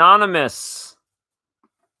 Anonymous.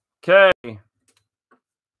 Okay.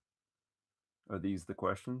 Are these the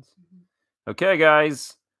questions? Okay,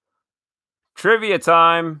 guys. Trivia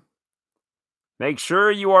time. Make sure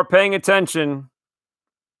you are paying attention.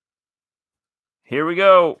 Here we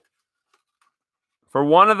go. For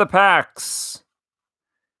one of the packs,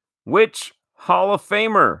 which Hall of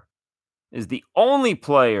Famer is the only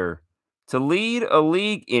player to lead a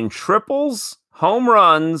league in triples, home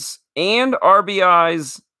runs, and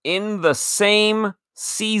RBIs in the same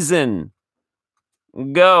season?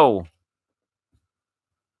 Go.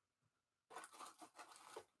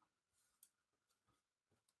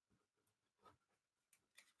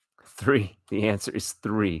 Three. The answer is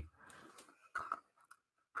 3.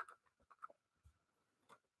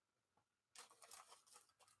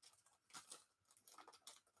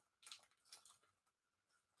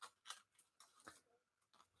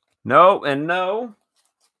 No and no.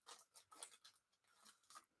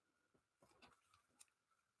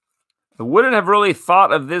 I wouldn't have really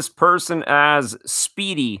thought of this person as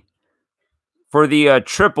speedy for the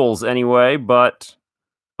triples anyway, but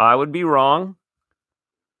I would be wrong.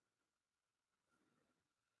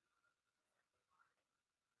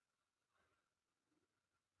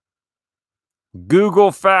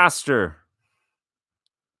 Google faster.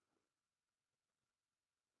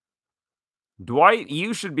 Dwight,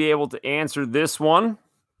 you should be able to answer this one,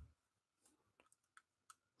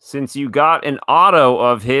 since you got an auto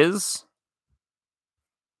of his.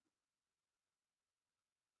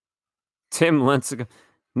 Tim Lincecum.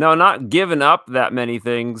 No, not given up that many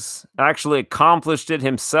things. Actually accomplished it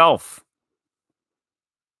himself.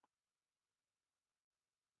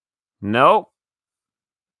 Nope.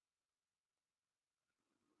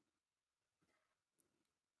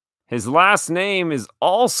 His last name is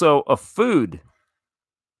also a food.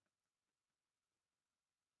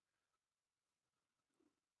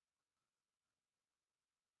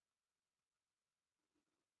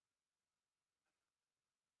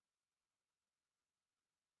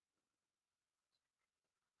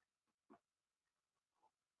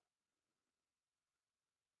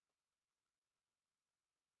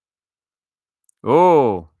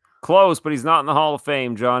 Oh, close, but he's not in the Hall of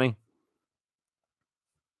Fame, Johnny.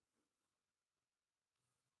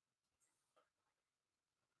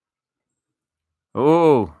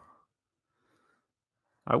 Oh,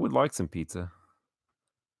 I would like some pizza.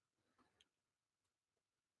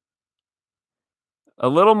 A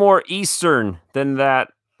little more Eastern than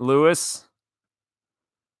that, Lewis.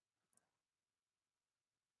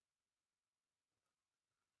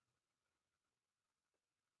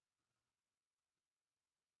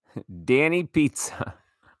 Danny Pizza.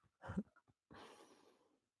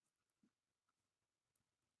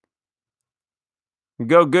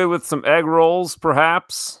 Go good with some egg rolls,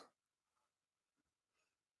 perhaps.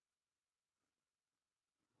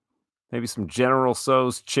 Maybe some General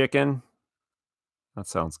Tso's chicken. That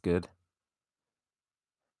sounds good.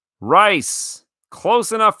 Rice.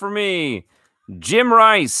 Close enough for me. Jim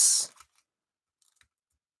Rice.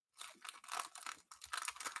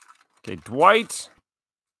 Okay, Dwight.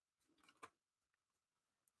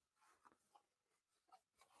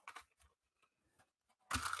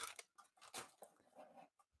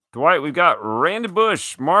 Dwight, we've got Randy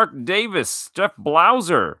Bush, Mark Davis, Jeff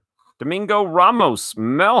Blauser, Domingo Ramos,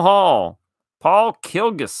 Mel Hall, Paul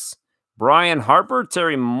Kilgus, Brian Harper,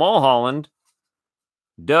 Terry Mulholland,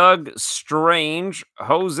 Doug Strange,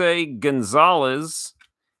 Jose Gonzalez,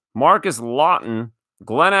 Marcus Lawton,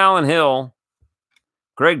 Glenn Allen Hill,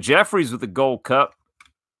 Greg Jeffries with the Gold Cup,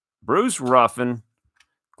 Bruce Ruffin,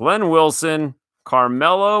 Glenn Wilson,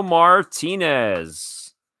 Carmelo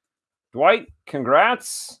Martinez. Dwight,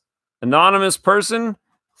 congrats. Anonymous person,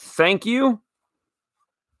 thank you.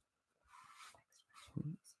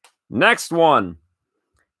 Next one.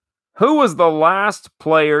 Who was the last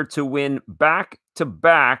player to win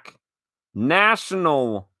back-to-back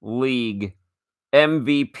National League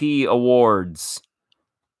MVP awards?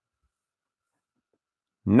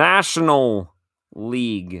 National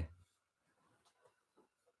League.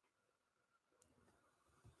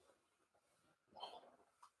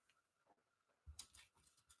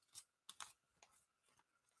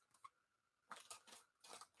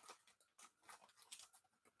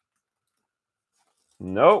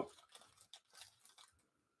 Nope.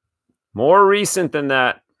 More recent than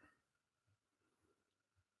that.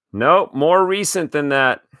 Nope, more recent than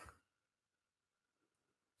that.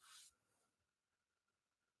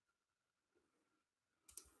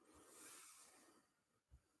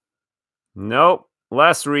 Nope,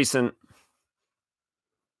 less recent.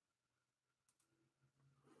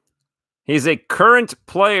 He's a current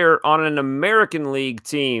player on an American League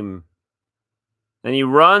team. And he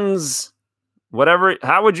runs whatever,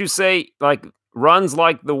 how would you say, like, runs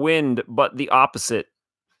like the wind, but the opposite?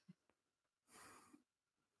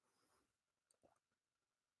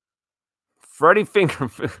 Freddie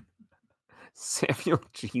Fingerfood. Samuel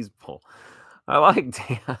Cheeseball. I like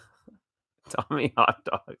Tommy Hot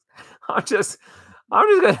Dogs. I'm just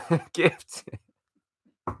gonna gift.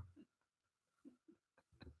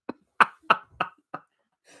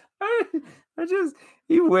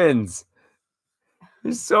 He wins.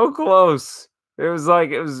 He's so close. It was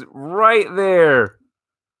right there.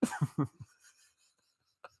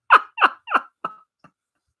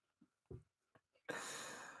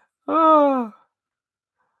 Oh.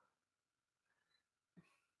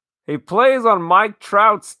 He plays on Mike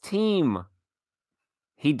Trout's team.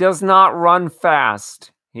 He does not run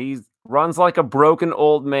fast. He runs like a broken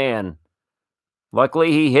old man.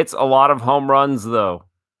 Luckily, he hits a lot of home runs, though.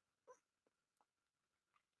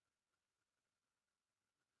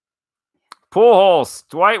 Pujols.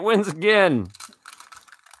 Dwight wins again.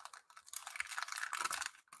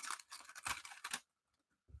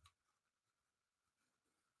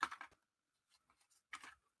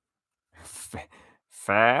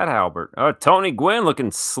 Fat Albert. Oh, Tony Gwynn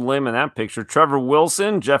looking slim in that picture. Trevor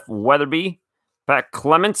Wilson, Jeff Weatherby, Pat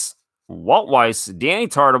Clements, Walt Weiss, Danny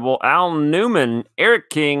Tartable, Al Newman, Eric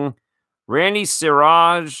King, Randy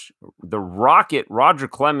Siraj, The Rocket, Roger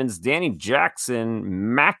Clemens, Danny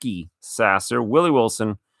Jackson, Mackie Sasser, Willie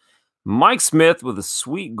Wilson, Mike Smith with a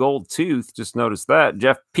sweet gold tooth. Just noticed that.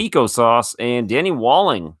 Jeff Pico Sauce and Danny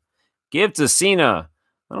Walling. Give to Cena.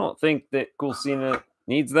 I don't think that Cool Cena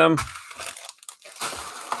needs them.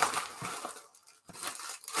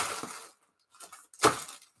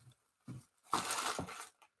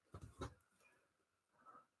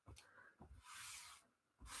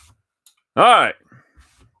 All right.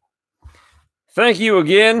 Thank you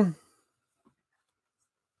again.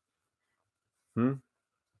 All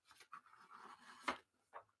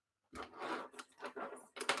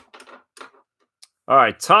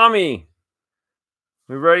right, Tommy.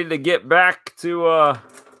 We ready to get back to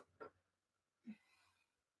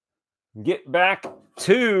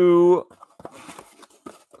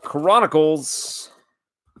Chronicles.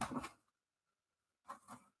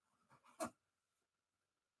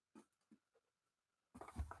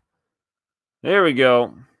 There we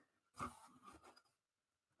go.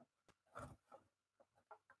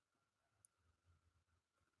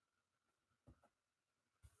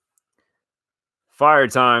 Fire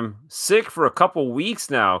time. Sick for a couple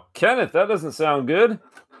weeks now. Kenneth, that doesn't sound good.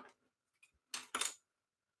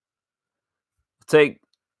 Take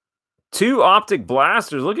 2 optic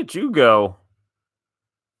blasters. Look at you go.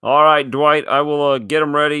 All right, Dwight, I will get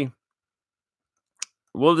them ready.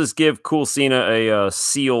 We'll just give Cool Cena a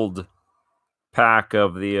sealed pack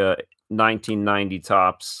of the 1990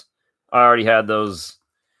 tops. I already had those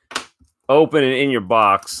open and in your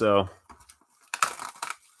box, so.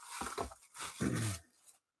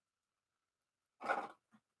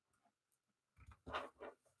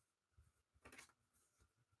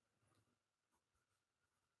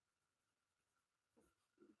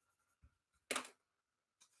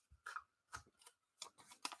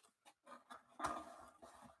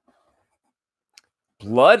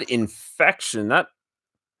 Blood infection. That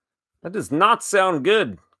does not sound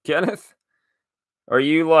good, Kenneth. Are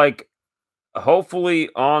you like hopefully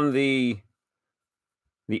on the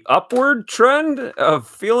upward trend of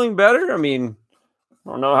feeling better? I mean, I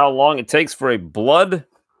don't know how long it takes for a blood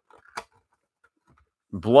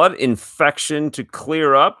infection to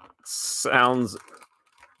clear up. Sounds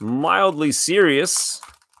mildly serious.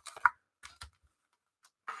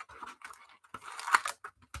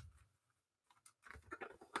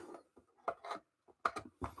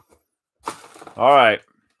 All right.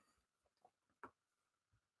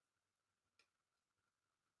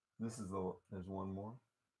 There's one more.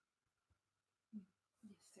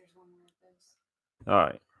 Yes, there's one more of those. All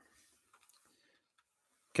right.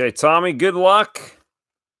 Okay, Tommy, good luck.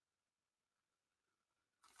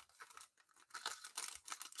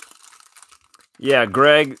 Yeah,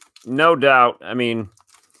 Greg, no doubt. I mean,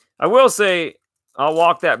 I will say I'll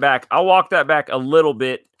walk that back. I'll walk that back a little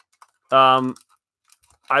bit.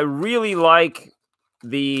 I really like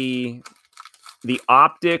the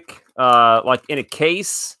optic, like in a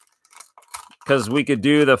case, because we could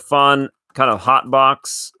do the fun kind of hot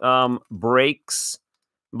box breaks.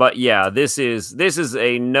 But yeah, this is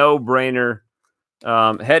a no-brainer,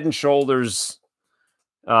 head and shoulders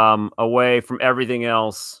away from everything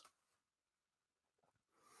else.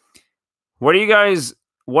 What are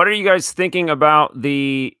you guys thinking about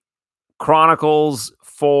the Chronicles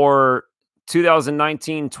for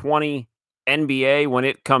 2019-20 NBA when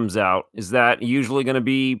it comes out? Is that usually going to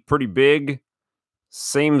be pretty big?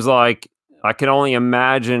 Seems like I can only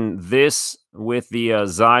imagine this with the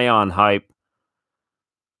Zion hype.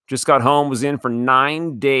 Just got home, was in for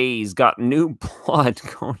 9 days, got new blood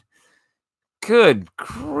going. Good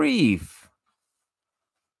grief.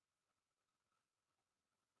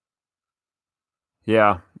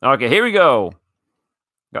 Yeah. Okay, here we go.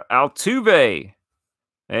 Got Altuve.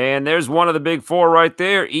 And there's one of the big four right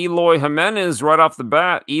there. Eloy Jimenez right off the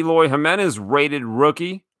bat. Eloy Jimenez, rated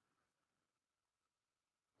rookie.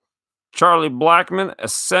 Charlie Blackmon,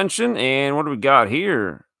 Ascension. And what do we got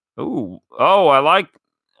here? Ooh. Oh, I like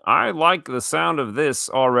the sound of this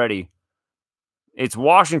already. It's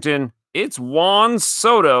Washington. It's Juan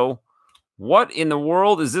Soto. What in the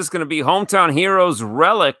world is this going to be? Hometown Heroes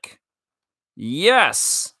Relic.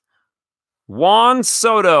 Yes. Juan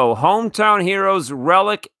Soto, Hometown Heroes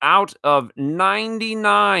Relic out of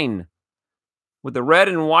 99 with the red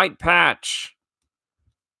and white patch.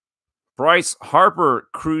 Bryce Harper,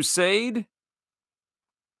 Crusade.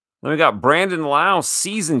 Then we got Brandon Lau,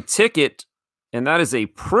 season ticket, and that is a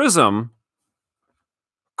Prism.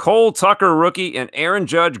 Cole Tucker, rookie, and Aaron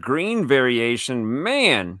Judge, green variation.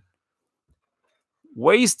 Man,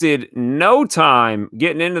 wasted no time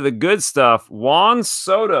getting into the good stuff. Juan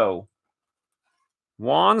Soto,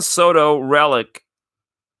 Relic,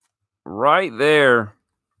 right there,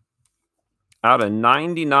 out of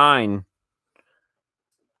 99.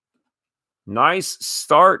 Nice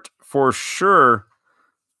start for sure.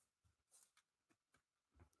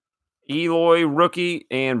 Eloy, rookie,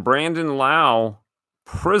 and Brandon Lau,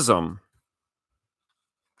 Prism.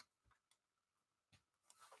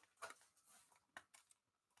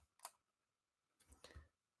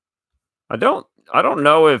 I don't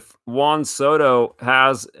know if Juan Soto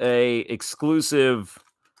has a exclusive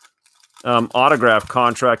autograph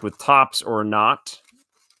contract with Topps or not.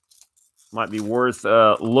 Might be worth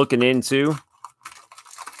looking into.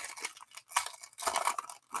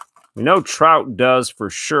 We know Trout does for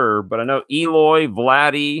sure, but I know Eloy,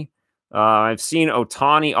 Vladdy. I've seen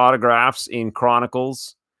Ohtani autographs in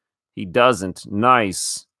Chronicles. He doesn't.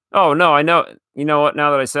 Nice. Oh, no, I know. You know what?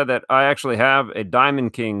 Now that I said that, I actually have a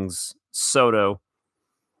Diamond Kings Soto.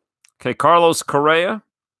 Okay, Carlos Correa.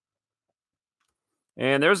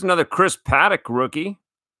 And there's another Chris Paddock rookie.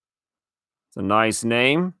 It's a nice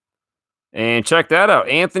name. And check that out.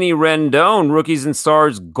 Anthony Rendon, Rookies and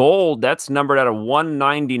Stars Gold. That's numbered out of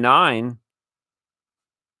 199.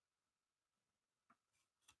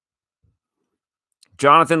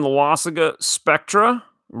 Jonathan Loaisiga, Spectra,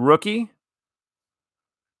 rookie.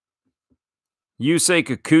 Yusei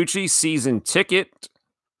Kikuchi, season ticket.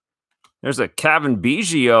 There's a Kevin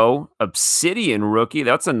Biggio, Obsidian rookie.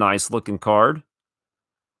 That's a nice looking card.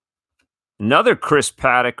 Another Chris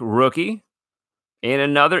Paddock rookie. And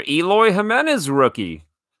another Eloy Jimenez rookie.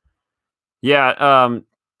 Yeah,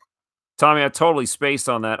 Tommy, I totally spaced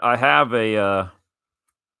on that. I have a,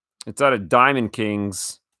 it's out of Diamond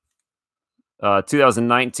Kings,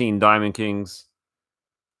 2019 Diamond Kings.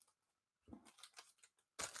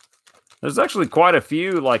 There's actually quite a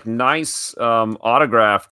few like nice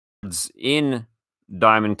autograph cards in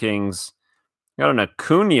Diamond Kings. Got an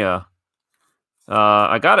Acuna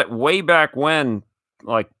I got it way back when,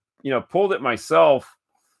 like, you know, pulled it myself.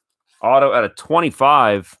 Auto at a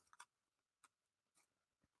 25.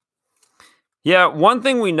 Yeah, one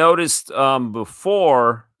thing we noticed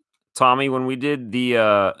before, Tommy, when we did the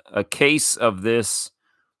a case of this,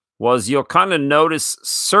 was you'll kind of notice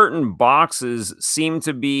certain boxes seem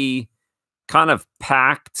to be kind of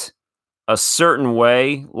packed a certain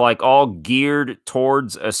way, like all geared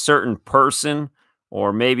towards a certain person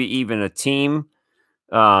or maybe even a team.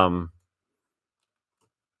 Like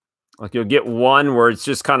you'll get one where it's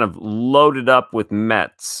just kind of loaded up with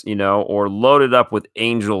Mets, you know, or loaded up with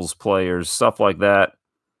Angels players, stuff like that.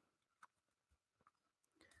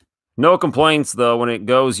 No complaints, though, when it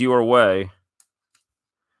goes your way.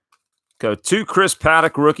 Go 2 Chris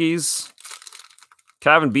Paddock rookies.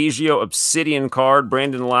 Kevin Biggio Obsidian card.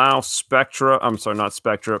 Brandon Lau Spectra. I'm sorry, not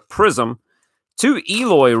Spectra. Prism. 2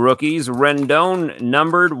 Eloy rookies. Rendon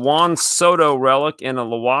numbered. Juan Soto relic. And a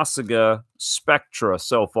Lawasiga Spectra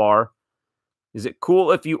so far. Is it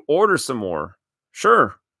cool if you order some more?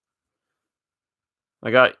 Sure. I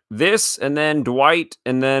got this and then Dwight.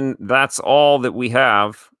 And then that's all that we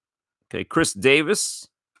have. Okay, Chris Davis.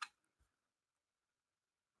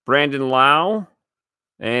 Brandon Lau.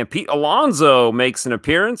 And Pete Alonso makes an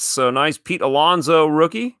appearance. So nice Pete Alonso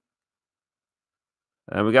rookie.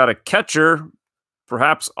 And we got a catcher.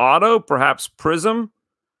 Perhaps auto, perhaps prism.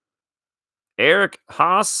 Eric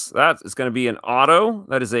Haas. That is going to be an auto.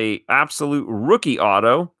 That is a absolute rookie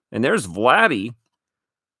auto. And there's Vladdy.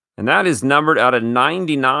 And that is numbered out of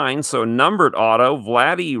 99. So numbered auto.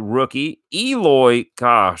 Vladdy rookie. Eloy.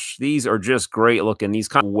 Gosh, these are just great looking. These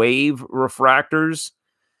kind of wave refractors.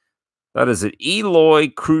 That is an Eloy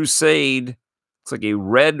Crusade. Looks like a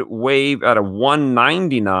red wave out of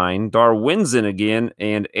 199. Darwinson again.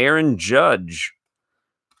 And Aaron Judge.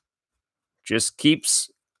 Just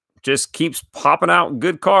keeps popping out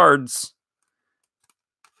good cards.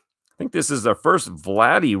 I think this is the first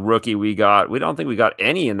Vladdy rookie we got. We don't think we got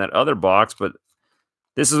any in that other box, but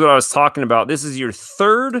this is what I was talking about. This is your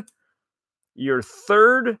third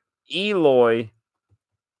Eloy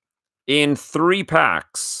in 3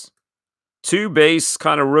 packs. 2 base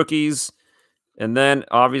kind of rookies, and then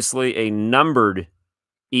obviously a numbered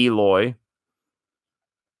Eloy.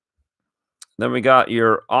 Then we got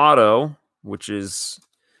your auto, which is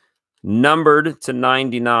numbered to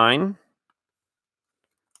 99.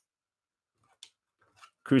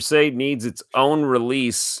 Crusade needs its own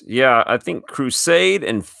release. Yeah, I think Crusade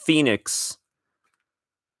and Phoenix,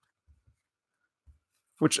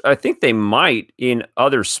 which I think they might in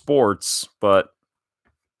other sports, but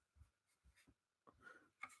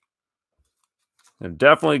they're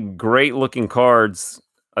definitely great looking cards.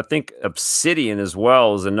 I think Obsidian as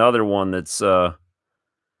well is another one that's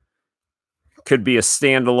could be a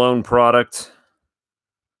standalone product.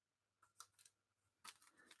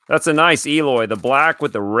 That's a nice Eloy. The black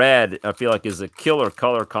with the red, I feel like, is a killer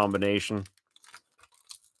color combination.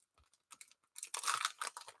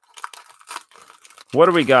 What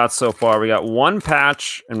do we got so far? We got 1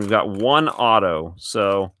 patch and we've got 1 auto.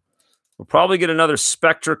 So we'll probably get another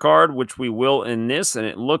Spectra card, which we will in this, and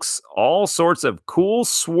it looks all sorts of cool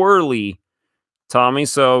swirly, Tommy.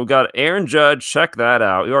 So we've got Aaron Judge. Check that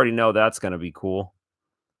out. You already know that's going to be cool.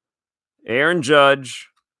 Aaron Judge,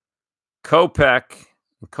 Kopech.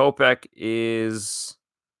 Kopech is,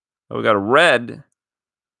 oh, we got a red.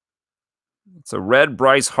 It's a red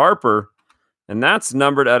Bryce Harper, and that's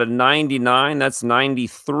numbered out of 99. That's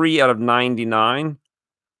 93 out of 99.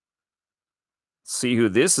 See who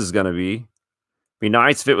this is going to be. Be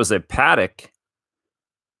nice if it was a Paddock.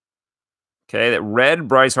 Okay, that red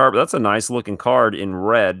Bryce Harper. That's a nice looking card in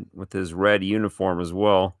red with his red uniform as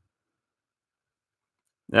well.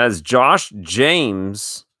 That's Josh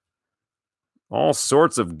James. All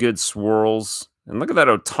sorts of good swirls. And look at that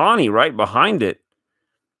Ohtani right behind it.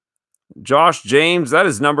 Josh James, that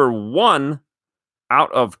is number 1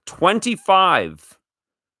 out of 25.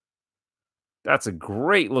 That's a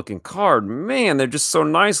great looking card. Man, they're just so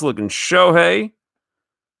nice looking. Shohei,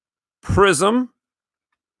 Prism,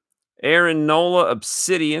 Aaron Nola,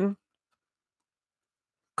 Obsidian,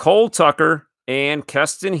 Cole Tucker, and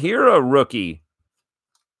Keston Hiura, rookie.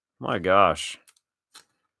 My gosh.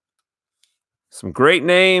 Some great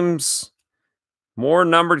names. More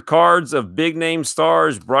numbered cards of big name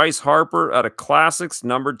stars. Bryce Harper out of Classics,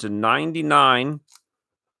 numbered to 99.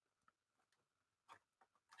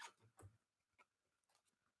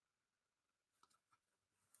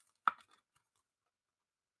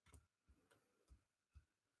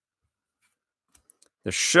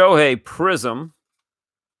 The Shohei Prism.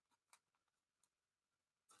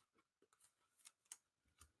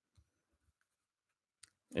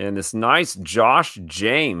 And this nice Josh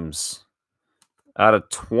James out of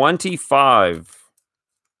 25.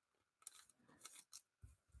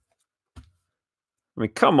 I mean,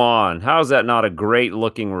 come on. How is that not a great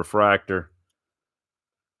looking refractor?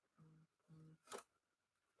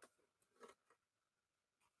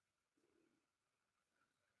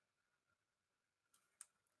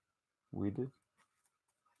 We did?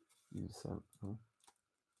 You sent, huh?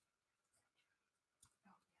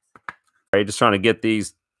 All right, just trying to get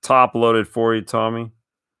these top loaded for you, Tommy.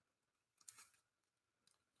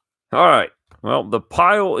 All right. Well, the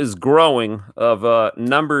pile is growing of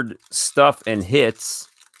numbered stuff and hits.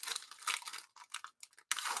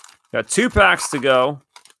 Got 2 packs to go.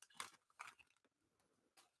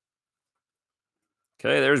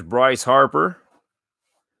 Okay, there's Bryce Harper.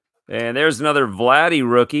 And there's another Vladdy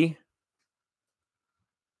rookie.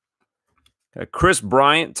 Got Chris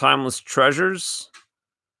Bryant, Timeless Treasures.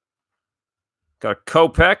 Got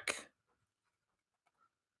Kopech.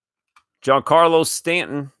 Giancarlo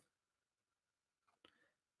Stanton.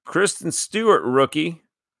 Kristen Stewart, rookie.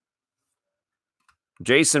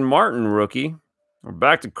 Jason Martin, rookie. We're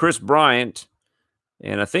back to Chris Bryant.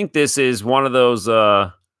 And I think this is one of those,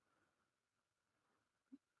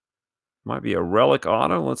 might be a relic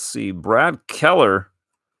auto. Let's see. Brad Keller.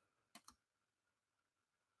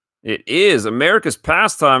 It is America's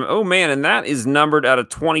Pastime. Oh, man, and that is numbered out of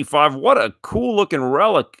 25. What a cool-looking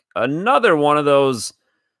relic. Another one of those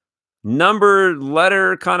numbered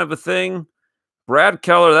letter kind of a thing. Brad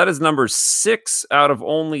Keller, that is number 6 out of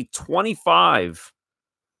only 25.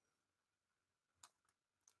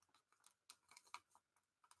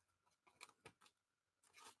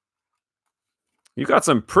 You got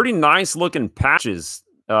some pretty nice-looking patches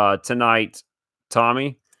tonight,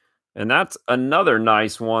 Tommy. And that's another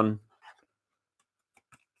nice one.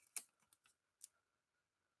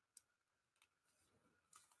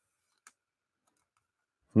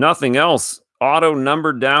 Nothing else. Auto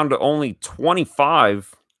numbered down to only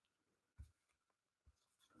 25.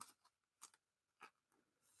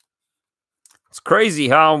 It's crazy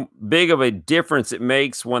how big of a difference it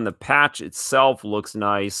makes when the patch itself looks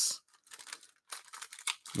nice.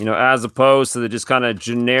 You know, as opposed to the just kind of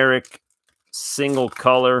generic single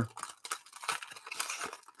color.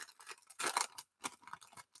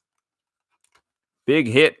 Big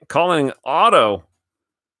hit. Calling auto.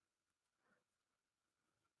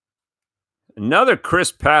 Another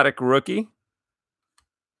Chris Paddock rookie.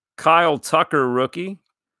 Kyle Tucker rookie.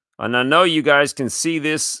 And I know you guys can see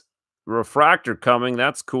this refractor coming.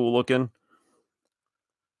 That's cool looking.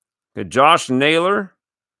 Good Josh Naylor.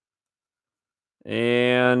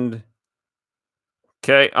 And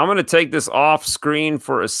okay, I'm going to take this off screen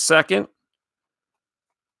for a second.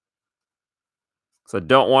 So I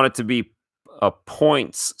don't want it to be a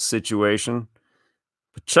points situation.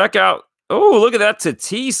 But check out, oh, look at that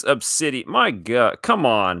Tatis Obsidian. My God, come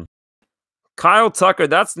on. Kyle Tucker,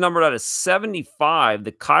 that's numbered out of 75,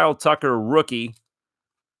 the Kyle Tucker rookie.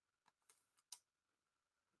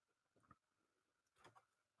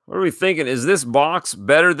 What are we thinking? Is this box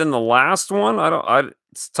better than the last one?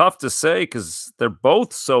 It's tough to say because they're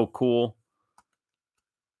both so cool.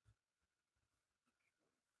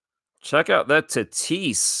 Check out that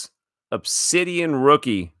Tatis Obsidian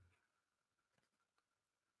rookie.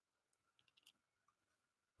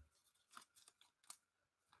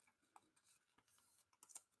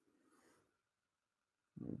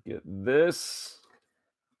 Get this.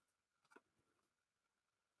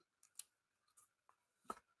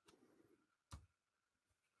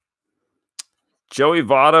 Joey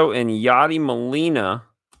Votto and Yadi Molina.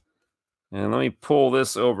 And let me pull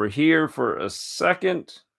this over here for a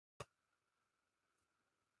second.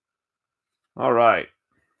 All right.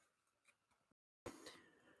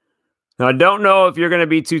 Now, I don't know if you're going to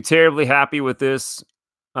be too terribly happy with this.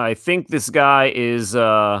 I think this guy is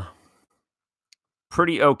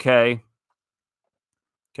pretty okay.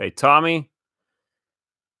 Okay, Tommy,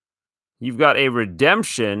 you've got a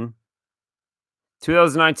redemption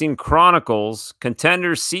 2019 Chronicles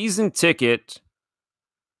Contender Season Ticket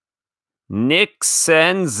Nick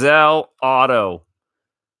Senzel auto.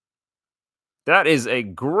 That is a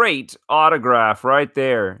great autograph right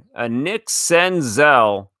there. A Nick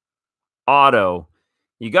Senzel auto.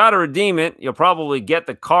 You got to redeem it. You'll probably get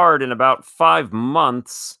the card in about 5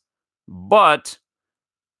 months. But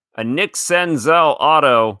a Nick Senzel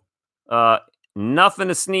auto, nothing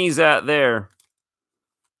to sneeze at there.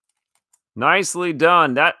 Nicely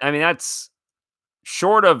done. That's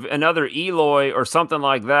short of another Eloy or something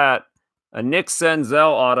like that. A Nick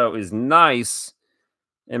Senzel auto is nice.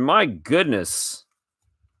 And my goodness.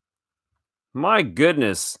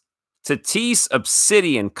 Tatis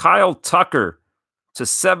Obsidian, Kyle Tucker to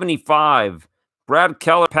 75. Brad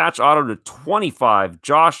Keller, patch auto to 25.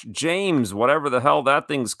 Josh James, whatever the hell that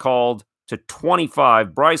thing's called, to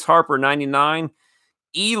 25. Bryce Harper, 99.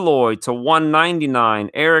 Eloy to 199.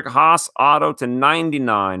 Eric Haas, auto to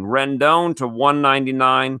 99. Rendon to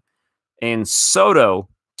 199. And Soto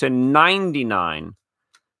to 99.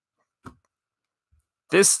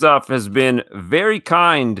 This stuff has been very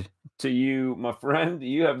kind to you, my friend.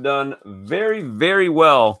 You have done very, very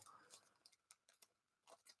well.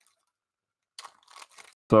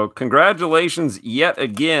 So congratulations yet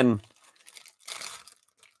again.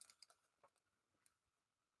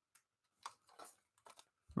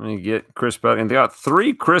 Let me get Chris Paddock. And they got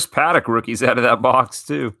 3 Chris Paddock rookies out of that box,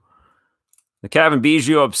 too. The Kevin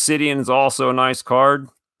Biggio Obsidian is also a nice card.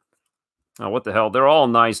 Oh, what the hell? They're all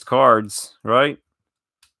nice cards, right?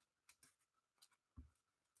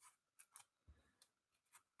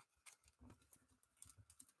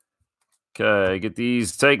 Okay, get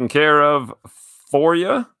these taken care of for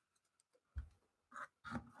you.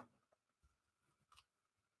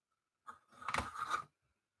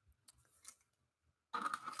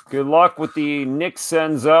 Good luck with the Nick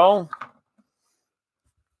Senzel.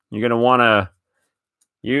 You're gonna want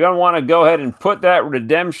to go ahead and put that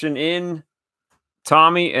redemption in,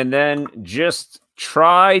 Tommy, and then just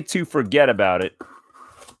try to forget about it.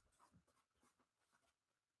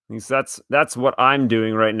 At least that's what I'm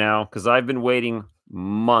doing right now, because I've been waiting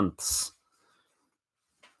months.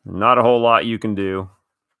 Not a whole lot you can do.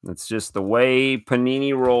 It's just the way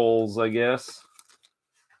Panini rolls, I guess.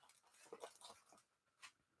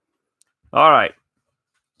 All right.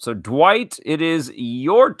 So, Dwight, it is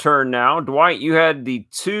your turn now. Dwight, you had the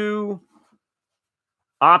 2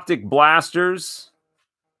 optic blasters.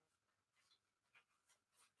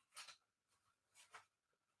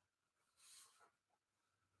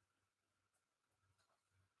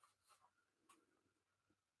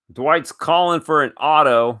 Dwight's calling for an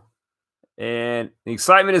auto. And the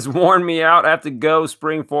excitement has worn me out. I have to go.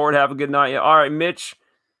 Spring forward. Have a good night. All right, Mitch.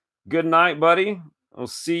 Good night, buddy. I'll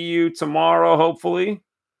see you tomorrow, hopefully.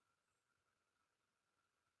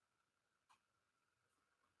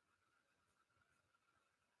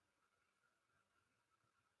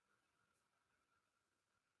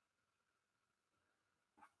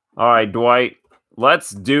 All right, Dwight.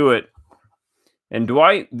 Let's do it. And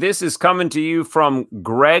Dwight, this is coming to you from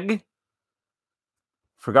Greg.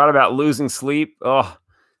 Forgot about losing sleep. Oh,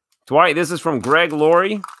 Dwight, this is from Greg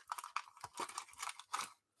Laurie.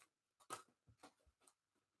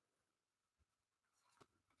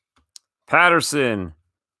 Patterson,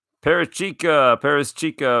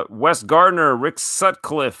 Paris-Chica, Wes Gardner, Rick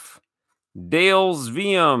Sutcliffe, Dales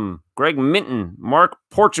Vium, Greg Minton, Mark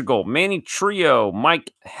Portugal, Manny Trio,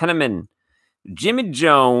 Mike Henneman, Jimmy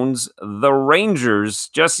Jones, The Rangers,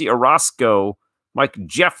 Jesse Orozco, Mike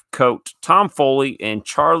Jeffcoat, Tom Foley, and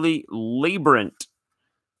Charlie Liebrant.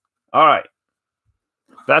 All right.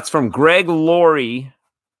 That's from Greg Laurie.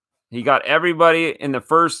 He got everybody in the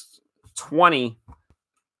first 20.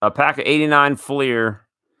 A pack of 89 Fleer.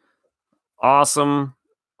 Awesome.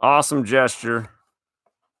 Awesome gesture.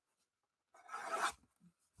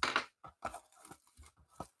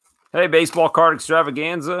 Hey, Baseball Card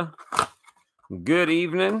Extravaganza. Good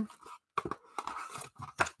evening.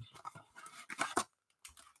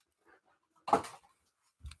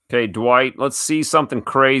 Okay, Dwight, let's see something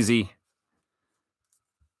crazy.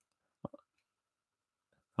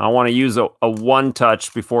 I want to use a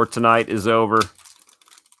one-touch before tonight is over.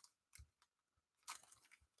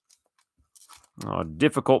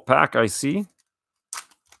 Difficult pack, I see.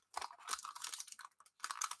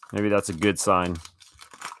 Maybe that's a good sign.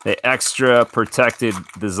 They extra protected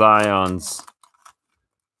the Zions.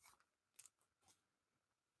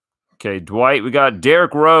 Okay, Dwight, we got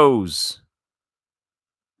Derek Rose.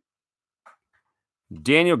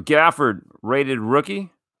 Daniel Gafford, rated rookie.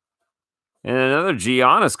 And another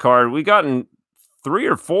Giannis card. We've gotten 3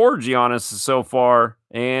 or 4 Giannis so far.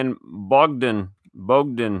 And Bogdan.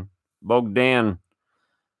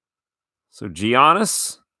 So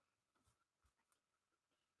Giannis.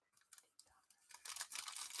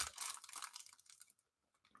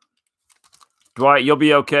 Dwight, you'll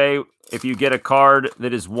be okay if you get a card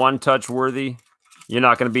that is one-touch worthy. You're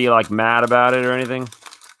not going to be like mad about it or anything.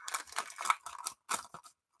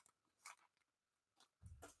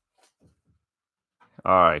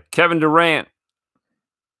 All right, Kevin Durant.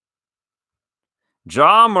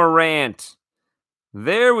 Ja Morant.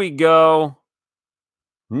 There we go.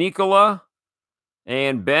 Nikola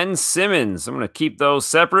and Ben Simmons. I'm going to keep those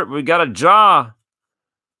separate. We got a Ja.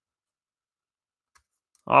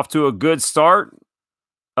 Off to a good start.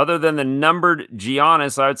 Other than the numbered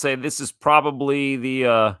Giannis, I would say this is probably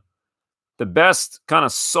the best kind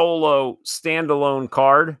of solo standalone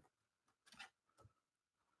card.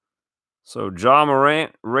 So Ja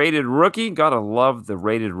Morant, rated rookie. Gotta love the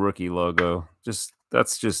rated rookie logo.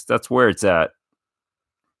 That's where it's at.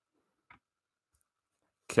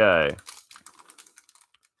 Okay.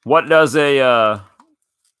 What does a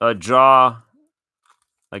Ja,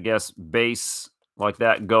 I guess, base like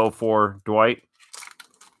that go for, Dwight?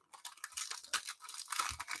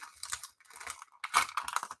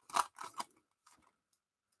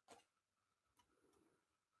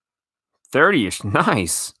 $30-ish.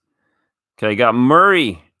 Nice. Okay, got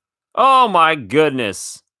Murray. Oh my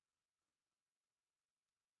goodness.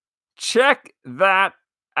 Check that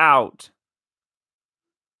out.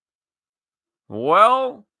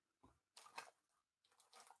 Well,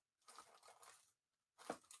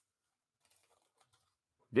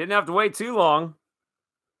 didn't have to wait too long.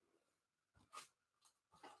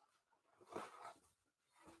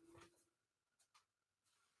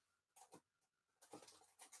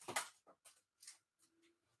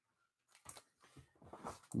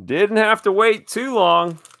 Didn't have to wait too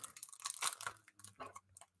long.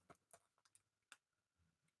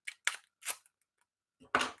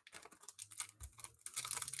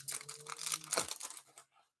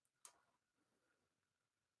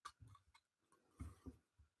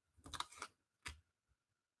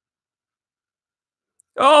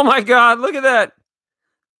 Oh my God, look at that.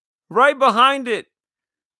 Right behind it.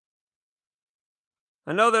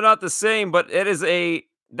 I know they're not the same, but that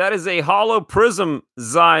is a hollow prism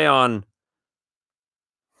Zion.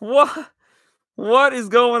 What is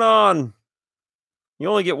going on? You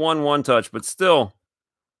only get one touch, but still.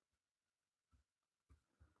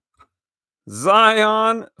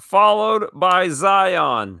 Zion followed by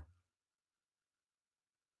Zion.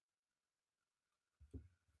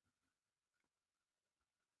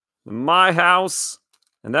 My house,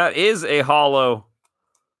 and that is a hollow.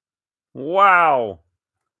 Wow.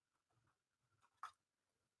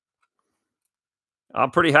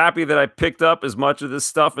 I'm pretty happy that I picked up as much of this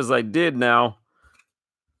stuff as I did now.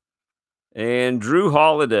 And Drew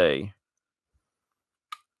Holiday.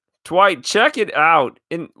 Dwight, check it out.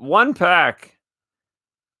 In one pack.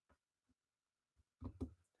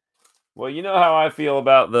 Well, you know how I feel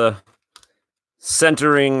about the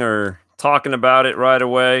centering or talking about it right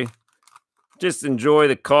away. Just enjoy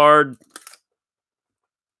the card.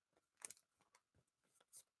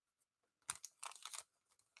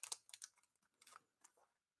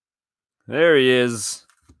 There he is.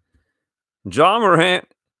 Ja Morant,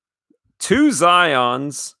 2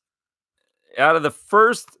 Zions out of the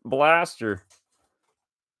first blaster.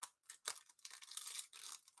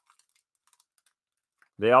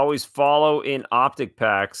 They always follow in optic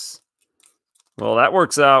packs. Well, that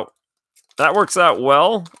works out. That works out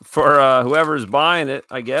well for whoever's buying it,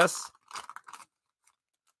 I guess.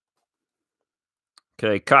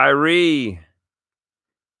 Okay, Kyrie.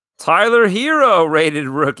 Tyler Hero, rated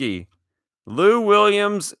rookie. Lou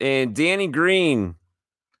Williams and Danny Green.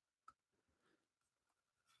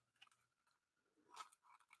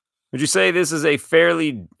 Would you say this is a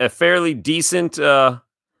fairly decent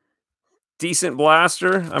decent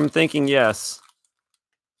blaster? I'm thinking yes.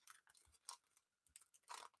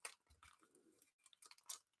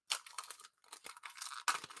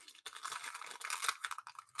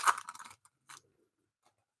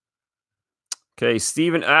 Okay,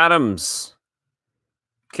 Steven Adams,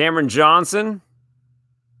 Cameron Johnson,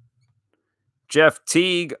 Jeff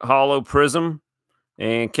Teague, Hollow Prism,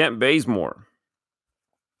 and Kent Bazemore.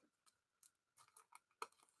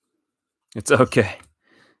 It's okay.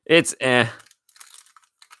 It's eh.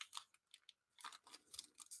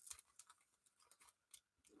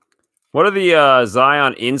 What do the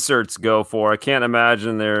Zion inserts go for? I can't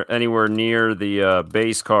imagine they're anywhere near the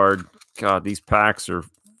base card. God, these packs are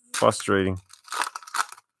frustrating.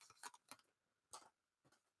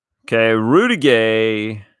 Okay, Rudy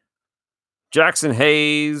Gay, Jackson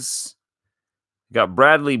Hayes, got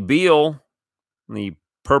Bradley Beal, the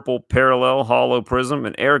purple parallel hollow prism,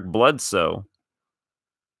 and Eric Bledsoe.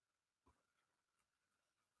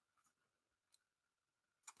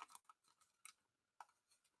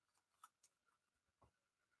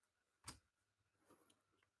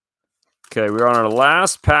 Okay, we're on our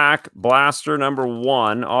last pack, blaster number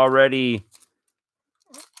 1, already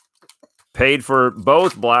paid for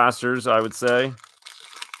both blasters, I would say.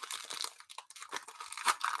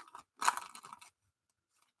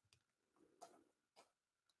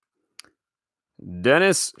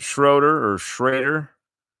 Dennis Schroeder or Schrader.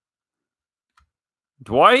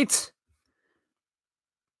 Dwight.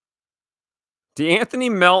 D'Anthony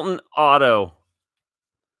Melton auto.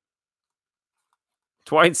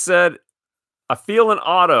 Dwight said, I feel an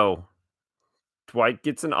auto. Dwight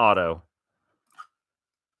gets an auto.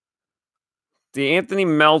 D'Anthony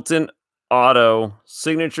Melton auto.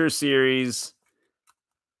 Signature series.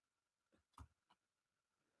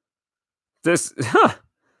 This, this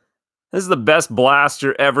is the best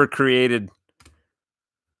blaster ever created.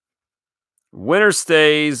 Winner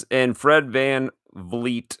stays and Fred Van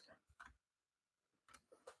Vliet.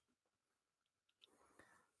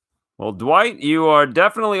 Well, Dwight, you are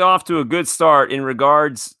definitely off to a good start in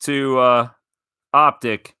regards to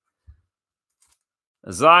Optic.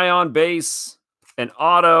 A Zion base, an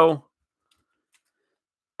auto,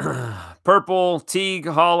 purple Teague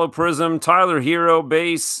Hollow Prism, Tyler Hero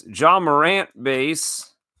base, John Morant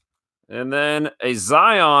base, and then a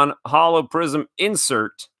Zion Hollow Prism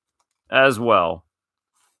insert as well.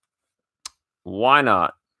 Why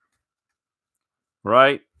not?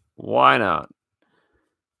 Right? Why not?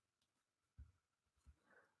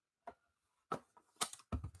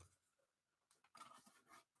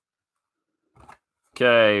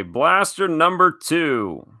 Okay, blaster number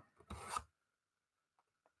 2.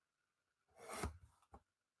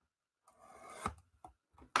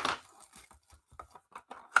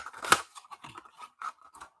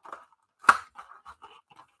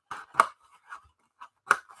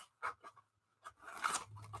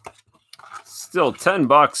 Still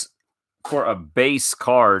 $10 for a base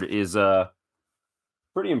card is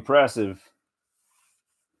pretty impressive.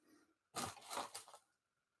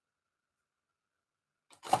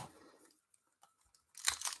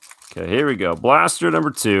 Okay, here we go. Blaster number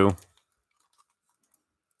 2.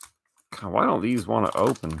 God, why don't these want to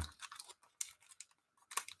open?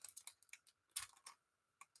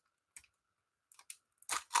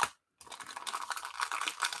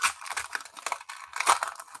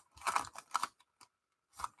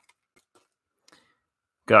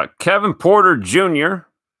 Got Kevin Porter Jr.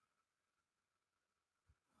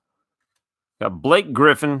 Got Blake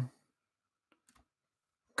Griffin.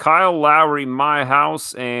 Kyle Lowry, My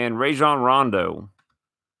House, and Rajon Rondo.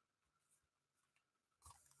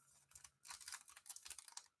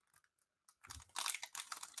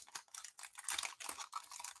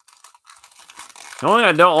 The only thing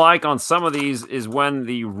I don't like on some of these is when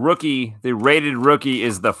the rated rookie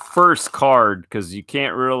is the first card, because you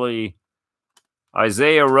can't really...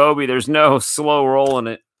 Isaiah Roby, there's no slow roll in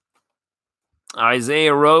it.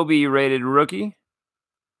 Isaiah Roby, rated rookie.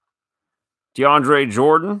 DeAndre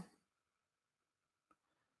Jordan.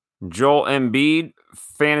 Joel Embiid,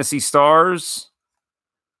 Fantasy Stars.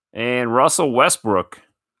 And Russell Westbrook.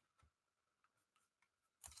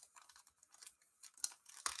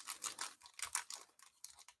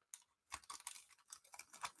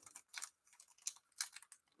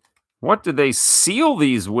 What did they seal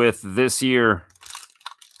these with this year?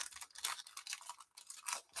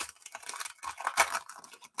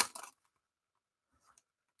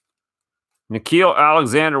 Nickeil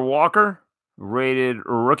Alexander-Walker, rated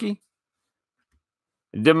rookie.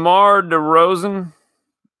 DeMar DeRozan,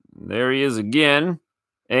 there he is again.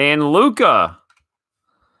 And Luka,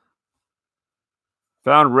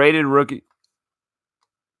 found rated rookie.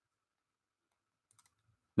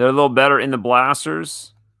 They're a little better in the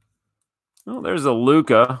blasters. Oh, there's a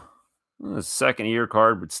Luka. A second-year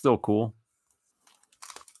card, but still cool.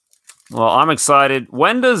 Well, I'm excited.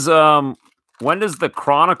 When does the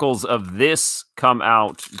Chronicles of this come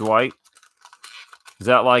out, Dwight? Is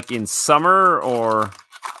that like in summer or...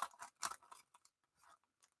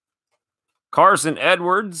 Carson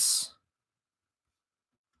Edwards.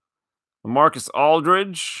 Marcus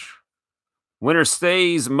Aldridge. Winter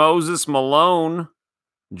stays Moses Malone.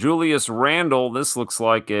 Julius Randle. This looks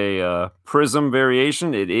like a prism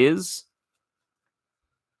variation. It is.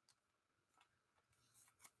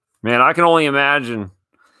 Man, I can only imagine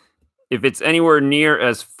if it's anywhere near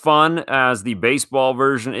as fun as the baseball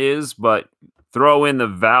version is, but throw in the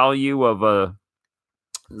value of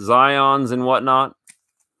Zions and whatnot.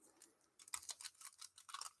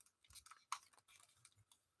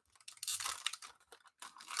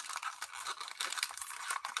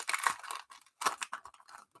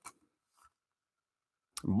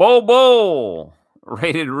 Bobo,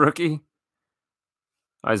 rated rookie.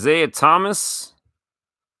 Isaiah Thomas.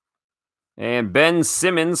 And Ben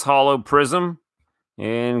Simmons, Hollow Prism.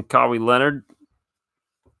 And Kawhi Leonard.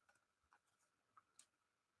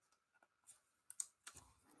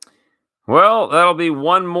 Well, that'll be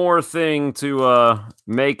one more thing to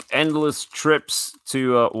make endless trips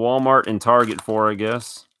to Walmart and Target for, I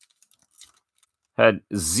guess. Had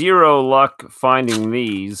zero luck finding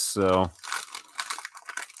these, so...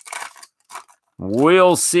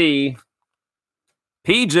 We'll see.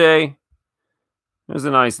 PJ. There's a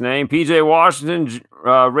nice name. PJ Washington,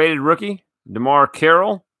 rated rookie. DeMar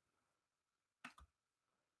Carroll.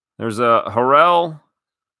 There's a Harrell,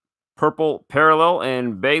 purple parallel,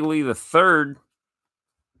 and Bailey the third.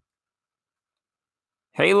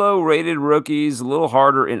 Halo rated rookies, a little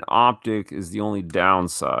harder in optic is the only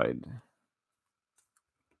downside.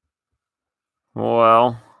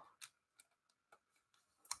 Well,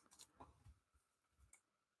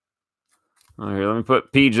 here, let me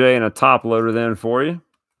put PJ in a top loader then for you.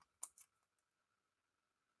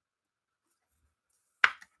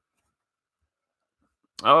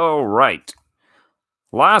 All right.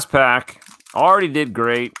 Last pack. Already did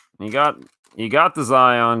great. You got the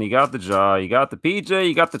Zion, you got the Ja, you got the PJ,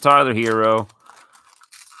 you got the Tyler Hero.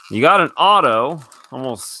 You got an auto.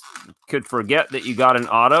 Almost could forget that you got an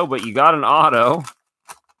auto, but you got an auto.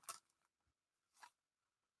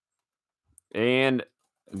 And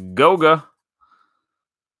Goga.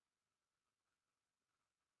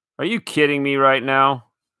 Are you kidding me right now?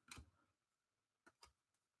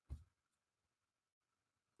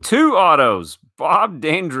 2 autos. Bob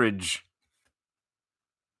Dandridge.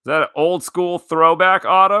 Is that an old school throwback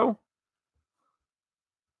auto?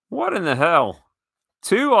 What in the hell?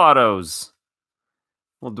 2 autos.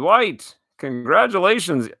 Well, Dwight,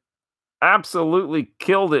 congratulations. Absolutely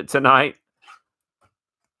killed it tonight.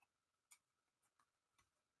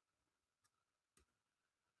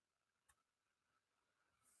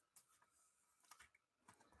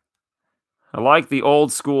 I like the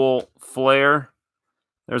old school flair.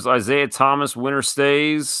 There's Isaiah Thomas, winner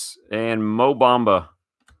stays, and Mo Bamba.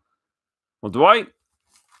 Well, Dwight,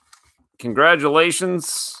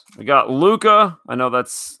 congratulations. We got Luca. I know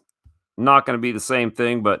that's not going to be the same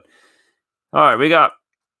thing, but all right, we got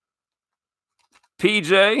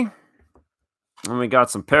PJ. And we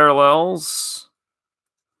got some parallels.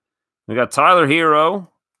 We got Tyler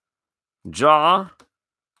Hero, Ja,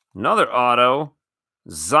 another auto,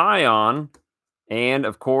 Zion, and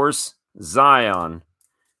of course, Zion.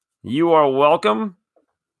 You are welcome.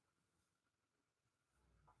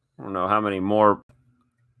 I don't know how many more.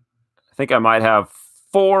 I think I might have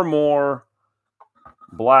 4 more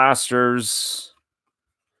blasters.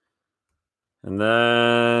 And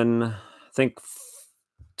then I think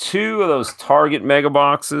 2 of those Target mega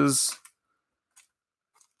boxes.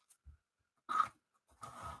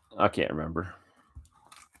 I can't remember.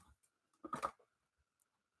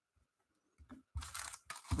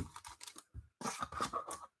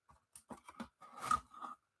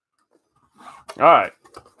 All right.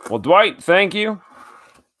 Well, Dwight, thank you.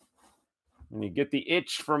 When you get the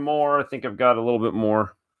itch for more, I think I've got a little bit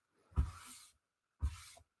more.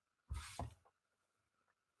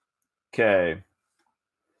 Okay.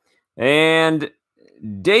 And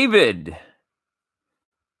David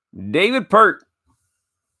Peart.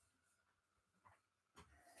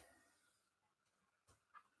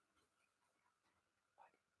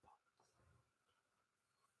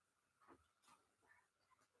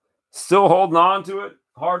 Still holding on to it.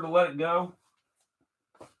 Hard to let it go.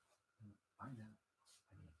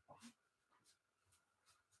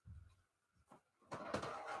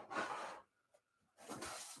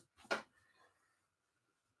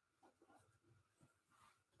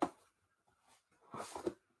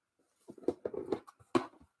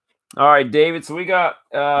 All right, David. So we got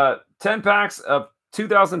 10 packs of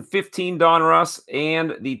 2015 Don Russ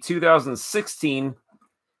and the 2016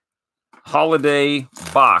 holiday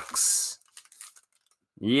box.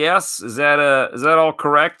 Yes, is that all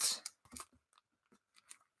correct?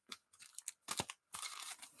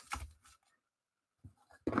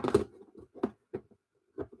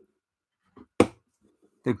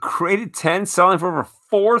 The graded 10 selling for over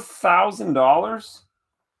 $4,000.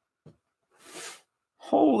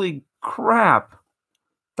 Holy crap.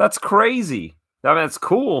 That's crazy. I mean, that's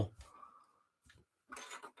cool.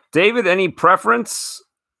 David, any preference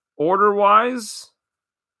order-wise?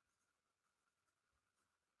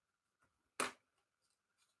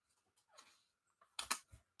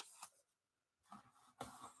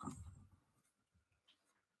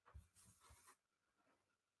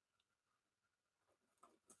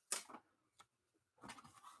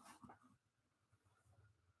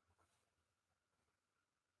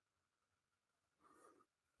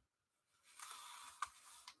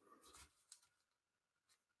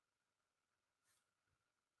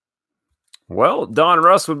 Well, Don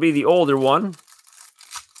Russ would be the older one.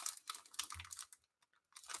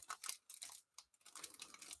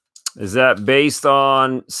 Is that based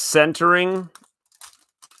on centering,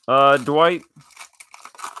 Dwight?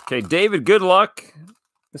 Okay, David, good luck.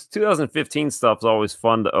 This 2015 stuff is always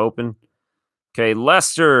fun to open. Okay,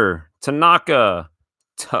 Lester, Tanaka,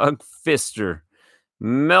 Tug Fister,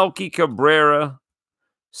 Melky Cabrera,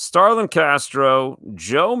 Starlin Castro,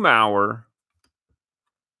 Joe Mauer.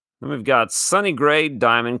 Then we've got Sonny Gray,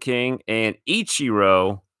 Diamond King, and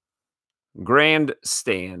Ichiro,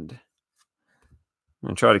 Grandstand. I'm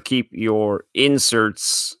going to try to keep your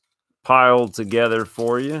inserts piled together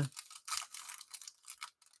for you.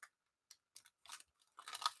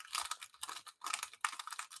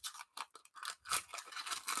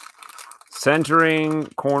 Centering,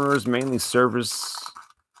 corners, mainly surface.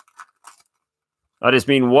 I just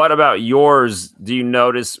mean, what about yours? Do you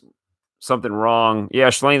notice something wrong? Yeah,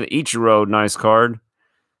 Shalane the Ichiro, nice card.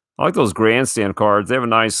 I like those grandstand cards. They have a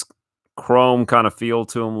nice chrome kind of feel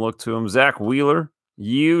to them, look to them. Zach Wheeler,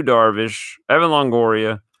 Yu Darvish, Evan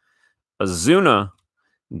Longoria, Azuna,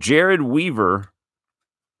 Jared Weaver.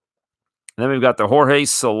 And then we've got the Jorge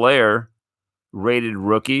Soler, rated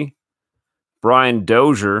rookie. Brian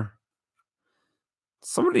Dozier.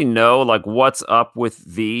 Somebody know, like, what's up with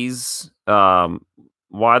these?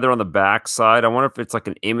 Why they're on the back side? I wonder if it's like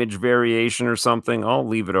an image variation or something. I'll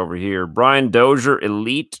leave it over here. Brian Dozier,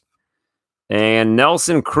 Elite. And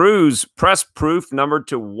Nelson Cruz, press proof, numbered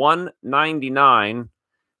to 199.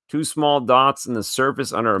 2 small dots in the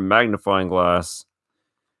surface under a magnifying glass.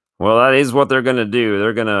 Well, that is what they're gonna do.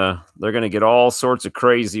 They're gonna get all sorts of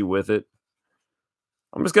crazy with it.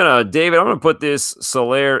 I'm just gonna, David, I'm gonna put this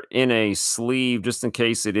Soler in a sleeve just in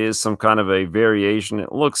case it is some kind of a variation.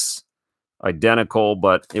 It looks identical,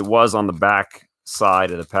 but it was on the back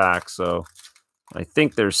side of the pack, so I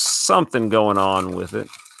think there's something going on with it.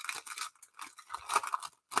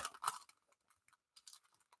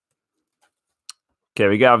 Okay,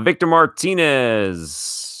 we got Victor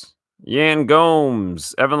Martinez, Yan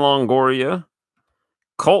Gomes, Evan Longoria,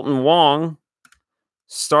 Colton Wong,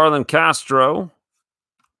 Starlin Castro,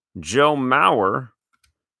 Joe Mauer,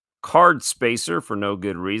 Card Spacer for no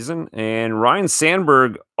good reason, and Ryan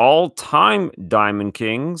Sandberg, all-time Diamond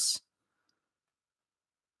Kings.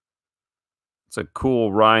 It's a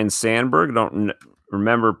cool Ryan Sandberg. Don't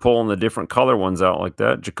remember pulling the different color ones out like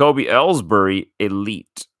that. Jacoby Ellsbury,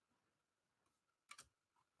 Elite.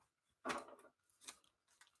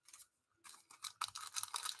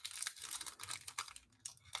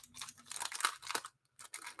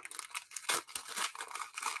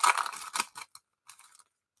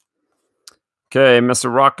 Okay, Mr.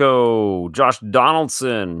 Rocco, Josh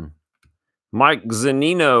Donaldson, Mike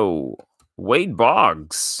Zanino, Wade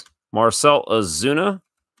Boggs, Marcel Ozuna,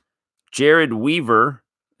 Jared Weaver,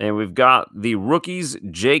 and we've got the rookies,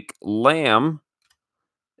 Jake Lamb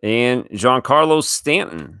and Giancarlo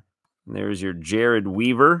Stanton. And there's your Jared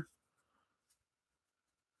Weaver.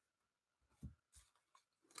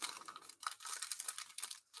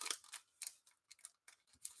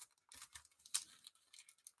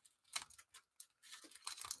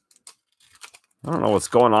 I don't know what's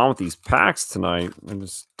going on with these packs tonight. I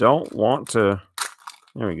just don't want to.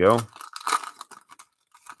 There we go.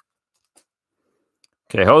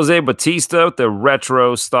 Okay, Jose Bautista with the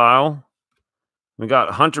retro style. We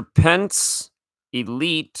got Hunter Pence,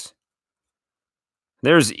 Elite.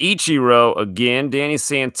 There's Ichiro again. Danny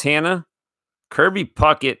Santana, Kirby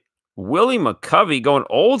Puckett, Willie McCovey going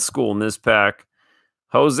old school in this pack.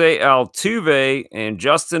 Jose Altuve and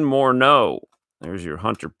Justin Morneau. There's your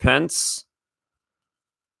Hunter Pence.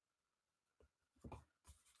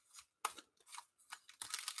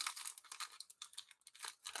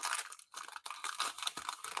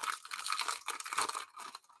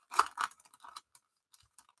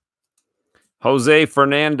 Jose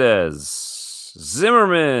Fernandez,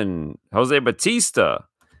 Zimmerman, Jose Bautista,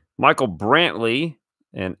 Michael Brantley,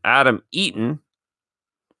 and Adam Eaton.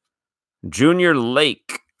 Junior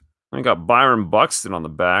Lake. I got Byron Buxton on the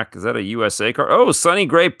back. Is that a USA card? Oh, Sonny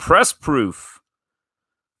Gray press proof.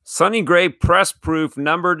 Sonny Gray press proof,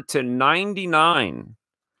 numbered to 99.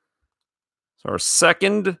 So our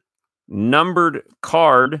second numbered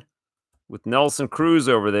card with Nelson Cruz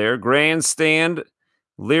over there. Grandstand,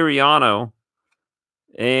 Liriano.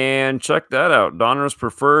 And check that out. Donruss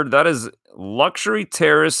Preferred. That is Luxury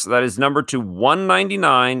Terrace. That is numbered to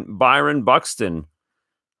 199. Byron Buxton.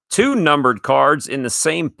 2 numbered cards in the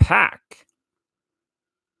same pack.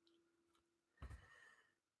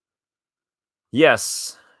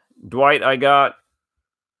 Yes, Dwight, I got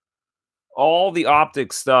all the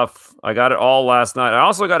optic stuff. I got it all last night. I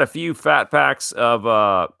also got a few fat packs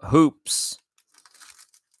of hoops.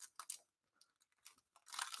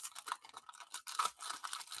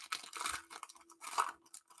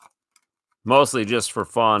 Mostly just for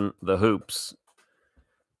fun, the hoops.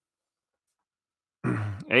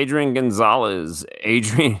 Adrian Gonzalez.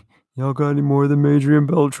 Adrian, Y'all got any more of the Adrian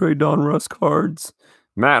Beltre Donruss cards?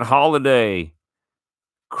 Matt Holliday.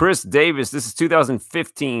 Chris Davis. This is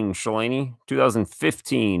 2015, Shalani.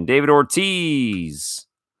 2015. David Ortiz.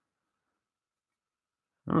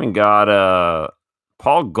 And we got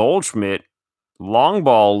Paul Goldschmidt. Long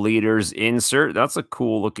ball leaders insert. That's a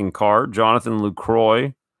cool looking card. Jonathan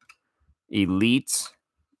Lucroy. Elite.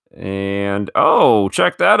 And, oh,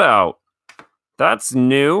 check that out. That's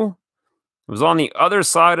new. It was on the other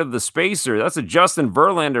side of the spacer. That's a Justin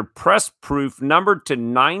Verlander press proof numbered to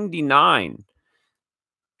 99.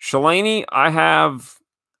 Shalani,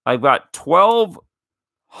 I've got 12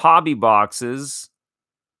 hobby boxes.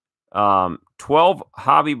 12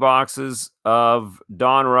 hobby boxes of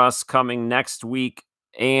Donruss coming next week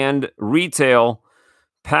and retail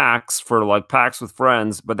packs for like packs with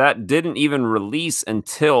friends, but that didn't even release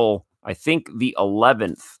until I think the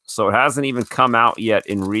 11th. So it hasn't even come out yet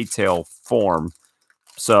in retail form.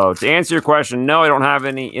 So to answer your question, no, I don't have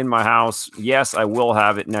any in my house. Yes, I will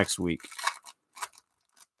have it next week.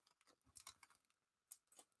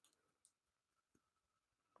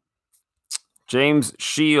 James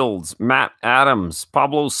Shields, Matt Adams,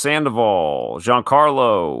 Pablo Sandoval,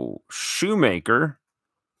 Giancarlo Shoemaker.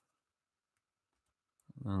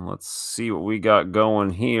 And let's see what we got going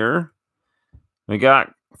here. We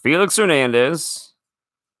got Felix Hernandez,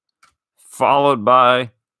 followed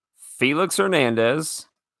by Felix Hernandez,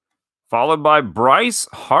 followed by Bryce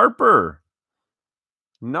Harper.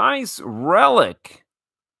 Nice relic.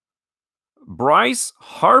 Bryce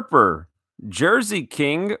Harper, Jersey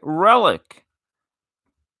King relic.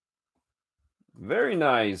 Very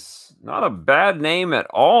nice. Not a bad name at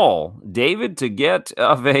all. David to get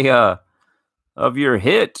of your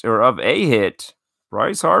hit or of a hit.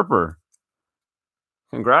 Bryce Harper.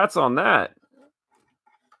 Congrats on that.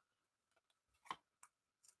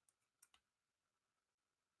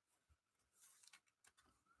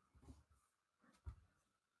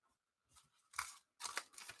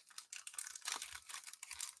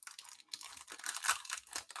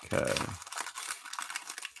 Okay.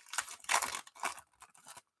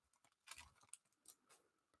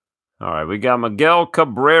 All right, we got Miguel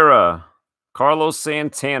Cabrera, Carlos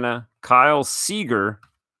Santana, Kyle Seager,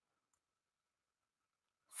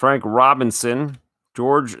 Frank Robinson,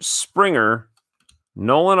 George Springer,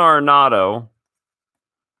 Nolan Arenado.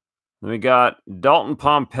 Then we got Dalton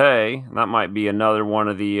Pompey. That might be another one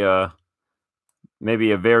of the, maybe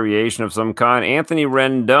a variation of some kind. Anthony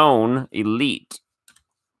Rendon, Elite.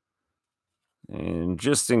 And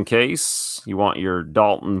just in case you want your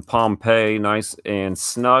Dalton Pompey nice and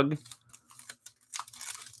snug.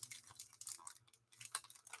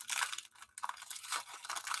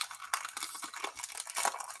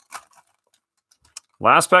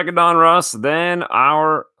 Last pack of Donruss, then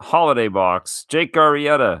our holiday box. Jake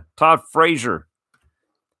Arrieta, Todd Frazier,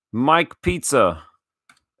 Mike Pizza,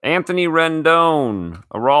 Anthony Rendon,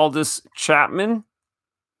 Aroldis Chapman,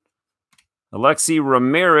 Alexi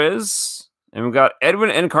Ramirez, and we've got Edwin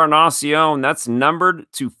Encarnacion. That's numbered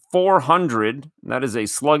to 400. That is a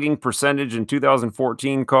slugging percentage in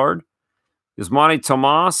 2014 card. Yasmani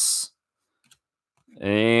Tomas,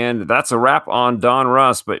 and that's a wrap on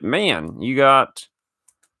Donruss. But man, you got...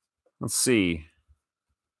 Let's see.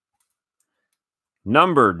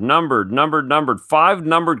 Numbered. 5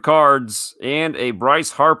 numbered cards and a Bryce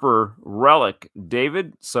Harper relic,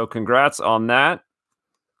 David. So congrats on that.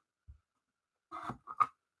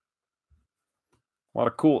 A lot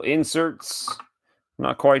of cool inserts.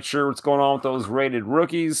 Not quite sure what's going on with those rated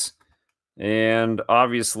rookies. And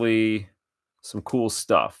obviously some cool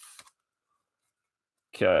stuff.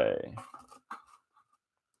 Okay.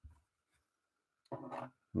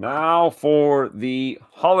 Now for the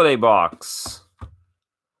holiday box.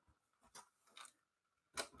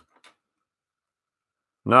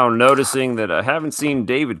 Now noticing that I haven't seen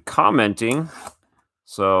David commenting,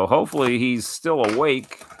 so hopefully he's still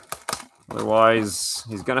awake. Otherwise,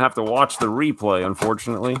 he's going to have to watch the replay,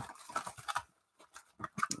 unfortunately.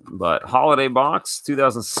 But holiday box,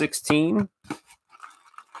 2016.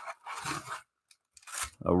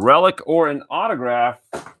 A relic or an autograph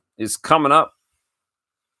is coming up.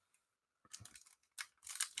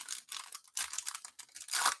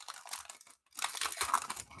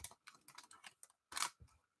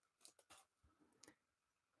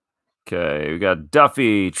 Okay, we got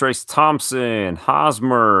Duffy, Trace Thompson,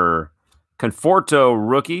 Hosmer, Conforto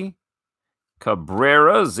rookie,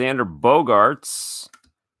 Cabrera, Xander Bogaerts,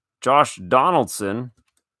 Josh Donaldson,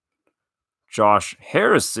 Josh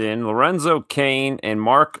Harrison, Lorenzo Cain, and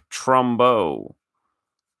Mark Trumbo.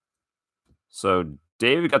 So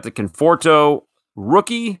David got the Conforto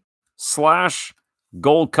rookie /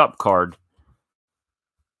 Gold Cup card.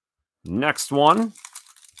 Next one.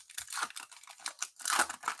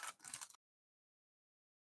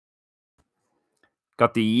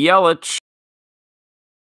 Got the Yelich.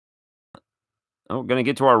 Oh, going to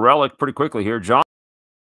get to our relic pretty quickly here. John,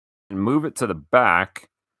 and move it to the back.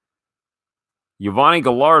 Giovanni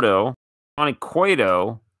Gallardo, Johnny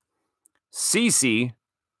Cueto, Cece,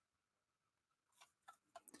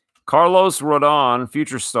 Carlos Rodon,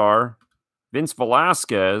 future star, Vince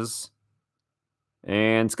Velasquez,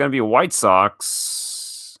 and it's going to be a White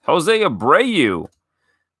Sox. Jose Abreu.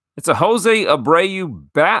 It's a Jose Abreu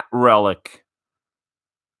bat relic.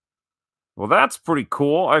 Well, that's pretty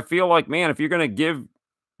cool. I feel like, man, if you're going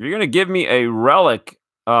to give me a relic,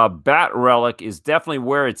 bat relic is definitely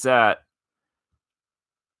where it's at.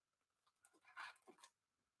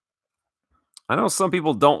 I know some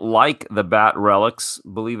people don't like the bat relics,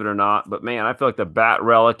 believe it or not, but man, I feel like the bat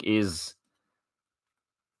relic is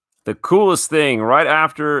the coolest thing. Right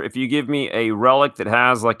after, if you give me a relic that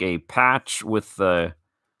has like a patch with the,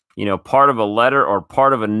 part of a letter or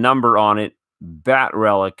part of a number on it, bat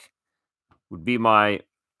relic would be my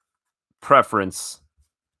preference.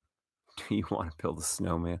 Do you want to build a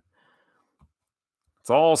snowman? It's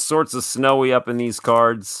all sorts of snowy up in these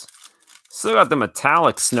cards. Still got the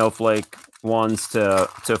metallic snowflake ones to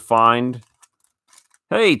find.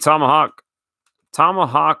 Hey, Tomahawk.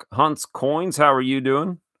 Tomahawk Hunts Coins. How are you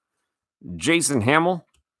doing? Jason Hamill.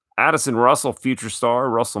 Addison Russell, future star.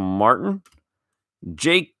 Russell Martin.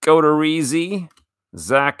 Jake Odorizzi.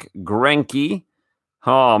 Zach Greinke.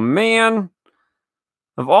 Oh, man.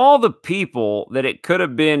 Of all the people that it could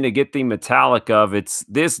have been to get the metallic of, it's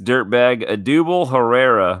this dirtbag, Adubel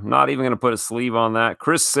Herrera. Not even going to put a sleeve on that.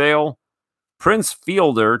 Chris Sale. Prince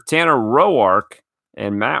Fielder, Tanner Roark,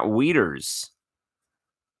 and Matt Wieters.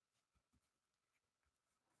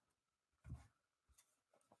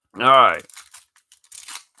 All right.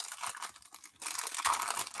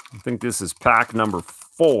 I think this is pack number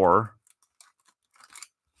 4.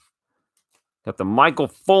 Got the Michael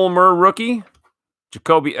Fulmer rookie,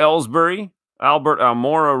 Jacoby Ellsbury, Albert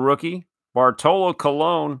Almora rookie, Bartolo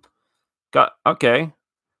Colon. Got, okay.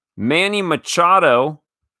 Manny Machado.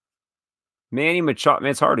 Man,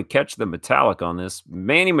 it's hard to catch the metallic on this.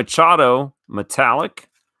 Manny Machado, metallic.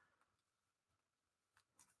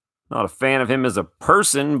 Not a fan of him as a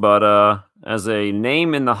person, but as a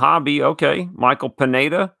name in the hobby, okay. Michael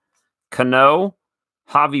Pineda, Cano,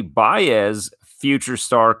 Javi Baez, future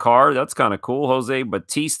star card. That's kind of cool. Jose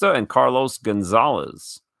Batista and Carlos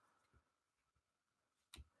Gonzalez.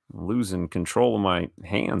 I'm losing control of my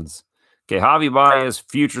hands. Okay, Javi Baez,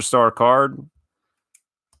 future star card.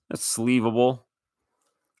 That's sleevable.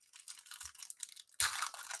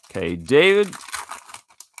 Okay, David.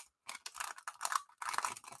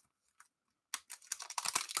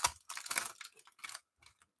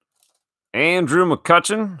 Andrew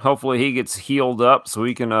McCutcheon. Hopefully he gets healed up so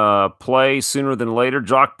he can play sooner than later.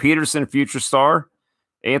 Jock Peterson, future star.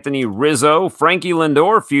 Anthony Rizzo. Frankie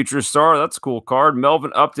Lindor, future star. That's a cool card.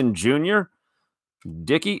 Melvin Upton Jr.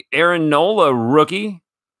 Dickey Aaron Nola, rookie.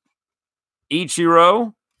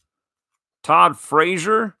 Ichiro. Todd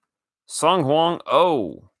Frazier, Sung Hwang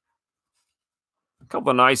Oh. A couple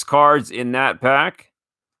of nice cards in that pack.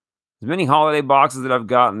 As many holiday boxes that I've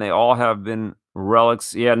gotten, they all have been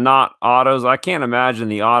relics. Yeah, not autos. I can't imagine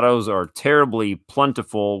the autos are terribly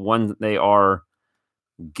plentiful when they are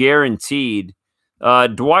guaranteed.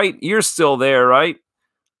 Dwight, you're still there, right?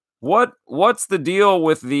 What's the deal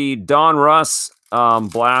with the Don Russ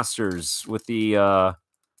blasters with the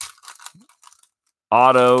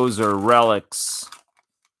autos or relics?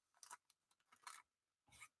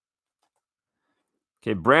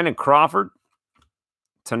 Okay, Brandon Crawford,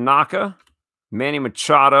 Tanaka, Manny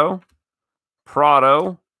Machado,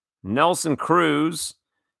 Prado, Nelson Cruz,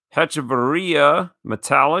 Hechavarria,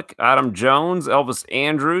 metallic, Adam Jones, Elvis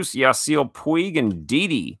Andrus, Yasiel Puig, and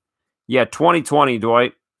Didi. Yeah, 2020,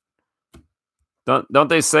 Dwight. Don't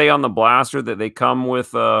they say on the blaster that they come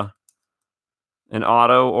with an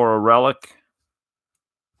auto or a relic?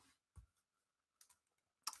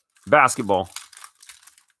 Basketball.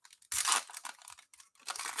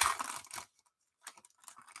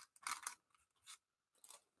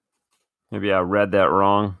 Maybe I read that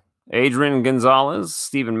wrong. Adrian Gonzalez,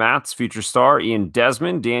 Steven Matz, future star, Ian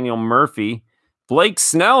Desmond, Daniel Murphy, Blake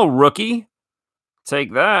Snell, rookie.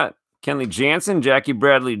 Take that. Kenley Jansen, Jackie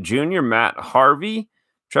Bradley Jr., Matt Harvey,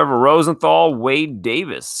 Trevor Rosenthal, Wade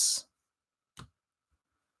Davis.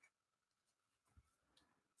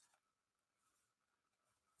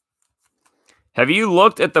 Have you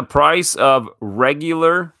looked at the price of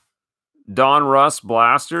regular Don Russ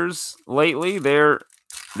blasters lately. They're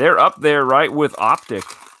up there, right, with Optic.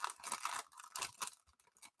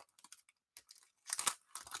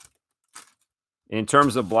 In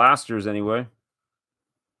terms of blasters, anyway.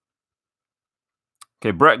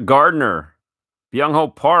 Okay, Brett Gardner, Byung-Ho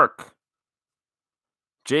Park,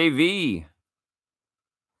 JV.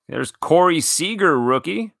 There's Corey Seager,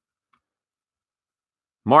 rookie.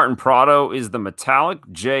 Martin Prado is the metallic.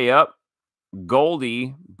 J Up,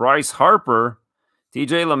 Goldie, Bryce Harper,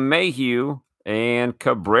 TJ LeMahieu, and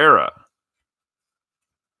Cabrera.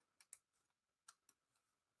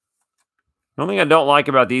 The only thing I don't like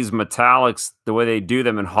about these metallics, the way they do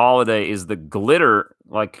them in Holiday, is the glitter,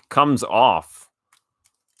 like, comes off.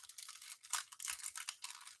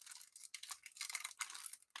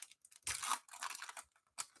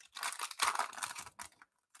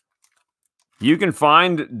 You can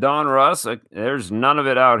find Don Russ. There's none of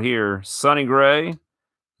it out here. Sonny Gray,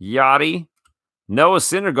 Yachty, Noah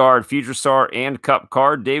Syndergaard, Future Star and Cup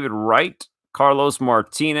card. David Wright, Carlos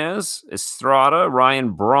Martinez, Estrada,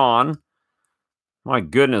 Ryan Braun. My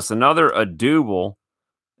goodness, another Adubel.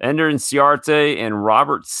 Ender Inciarte and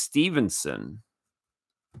Robert Stevenson.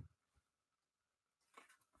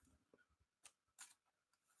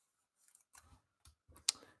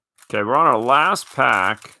 Okay, we're on our last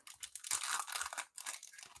pack.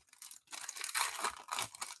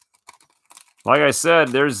 Like I said,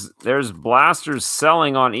 there's blasters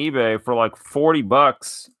selling on eBay for like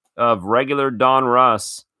 $40 of regular Don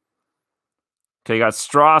Russ. Okay, you got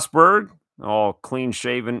Strasburg, all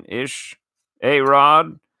clean-shaven-ish.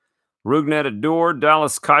 A-Rod, Rugnet Adore,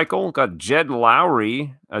 Dallas Keuchel. Got Jed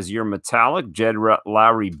Lowry as your metallic. Jed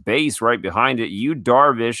Lowry base right behind it. Yu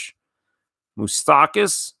Darvish,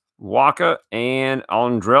 Moustakas, Waka, and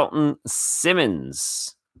Andrelton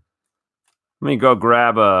Simmons. Let me go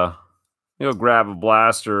grab a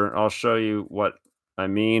blaster. I'll show you what I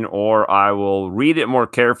mean, or I will read it more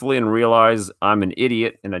carefully and realize I'm an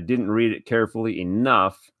idiot and I didn't read it carefully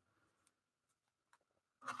enough.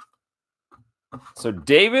 So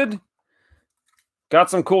David got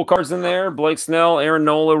some cool cards in there. Blake Snell, Aaron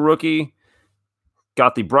Nola, rookie.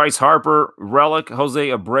 Got the Bryce Harper relic, Jose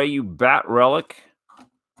Abreu bat relic.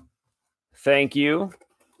 Thank you.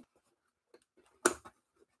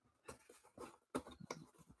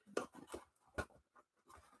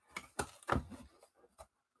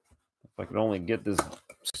 If I could only get this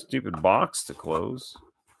stupid box to close.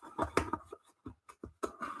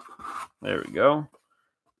 There we go.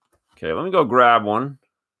 Okay, let me go grab one.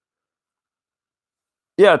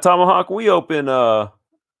 Yeah, Tomahawk, we open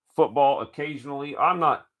football occasionally.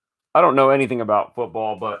 I don't know anything about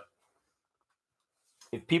football, but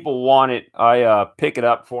if people want it, I pick it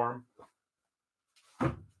up for them.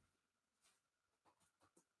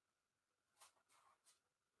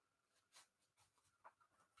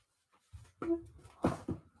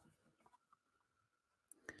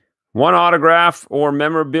 One autograph or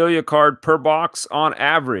memorabilia card per box on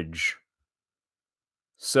average.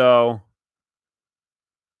 So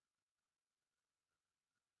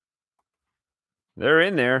they're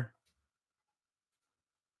in there.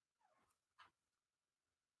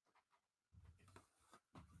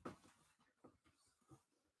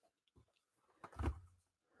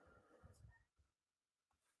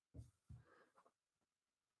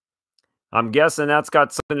 I'm guessing that's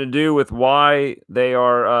got something to do with why they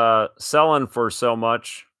are selling for so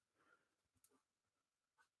much.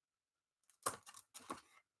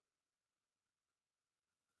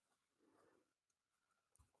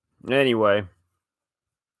 Anyway.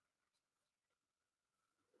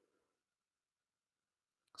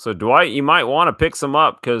 So Dwight, you might want to pick some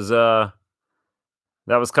up because that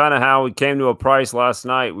was kind of how we came to a price last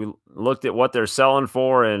night. We looked at what they're selling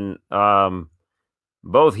for, and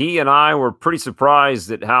both he and I were pretty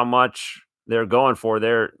surprised at how much they're going for.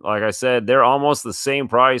 They're, like I said, they're almost the same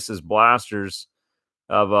price as blasters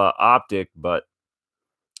of Optic. But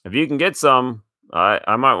if you can get some, you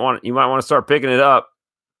might want to start picking it up.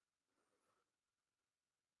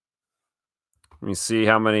 Let me see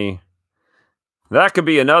how many. That could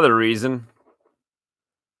be another reason.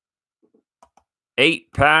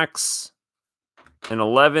 8 packs and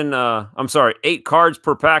 11. I'm sorry, 8 cards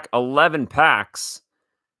per pack, 11 packs.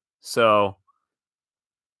 So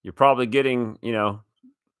you're probably getting,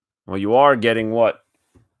 well, you are getting what?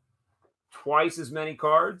 Twice as many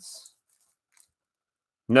cards?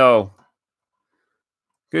 No.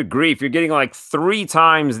 Good grief. You're getting like 3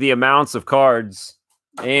 times the amounts of cards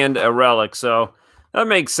and a relic. So that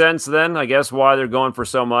makes sense then, I guess, why they're going for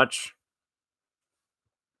so much.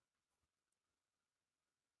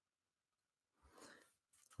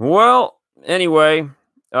 Well, anyway,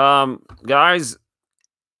 Guys,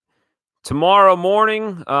 tomorrow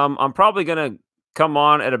morning, I'm probably going to come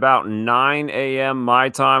on at about 9 a.m. my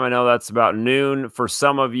time. I know that's about noon for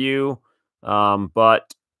some of you,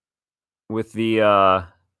 but with the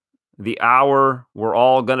hour we're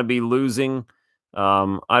all going to be losing,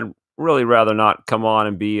 I'd really rather not come on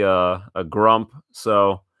and be a grump.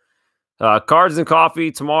 So Cards and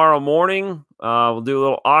Coffee tomorrow morning. We'll do a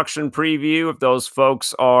little auction preview if those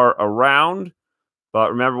folks are around.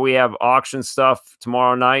 But remember, we have auction stuff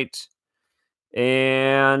tomorrow night.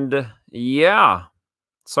 And yeah,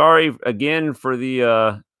 sorry again for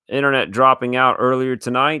the internet dropping out earlier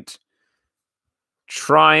tonight.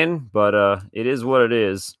 Trying, but it is what it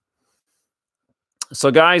is. So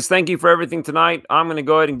guys, thank you for everything tonight. I'm going to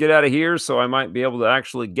go ahead and get out of here so I might be able to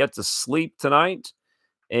actually get to sleep tonight.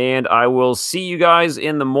 And I will see you guys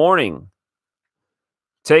in the morning.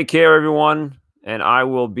 Take care, everyone, and I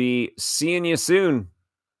will be seeing you soon.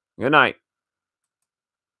 Good night.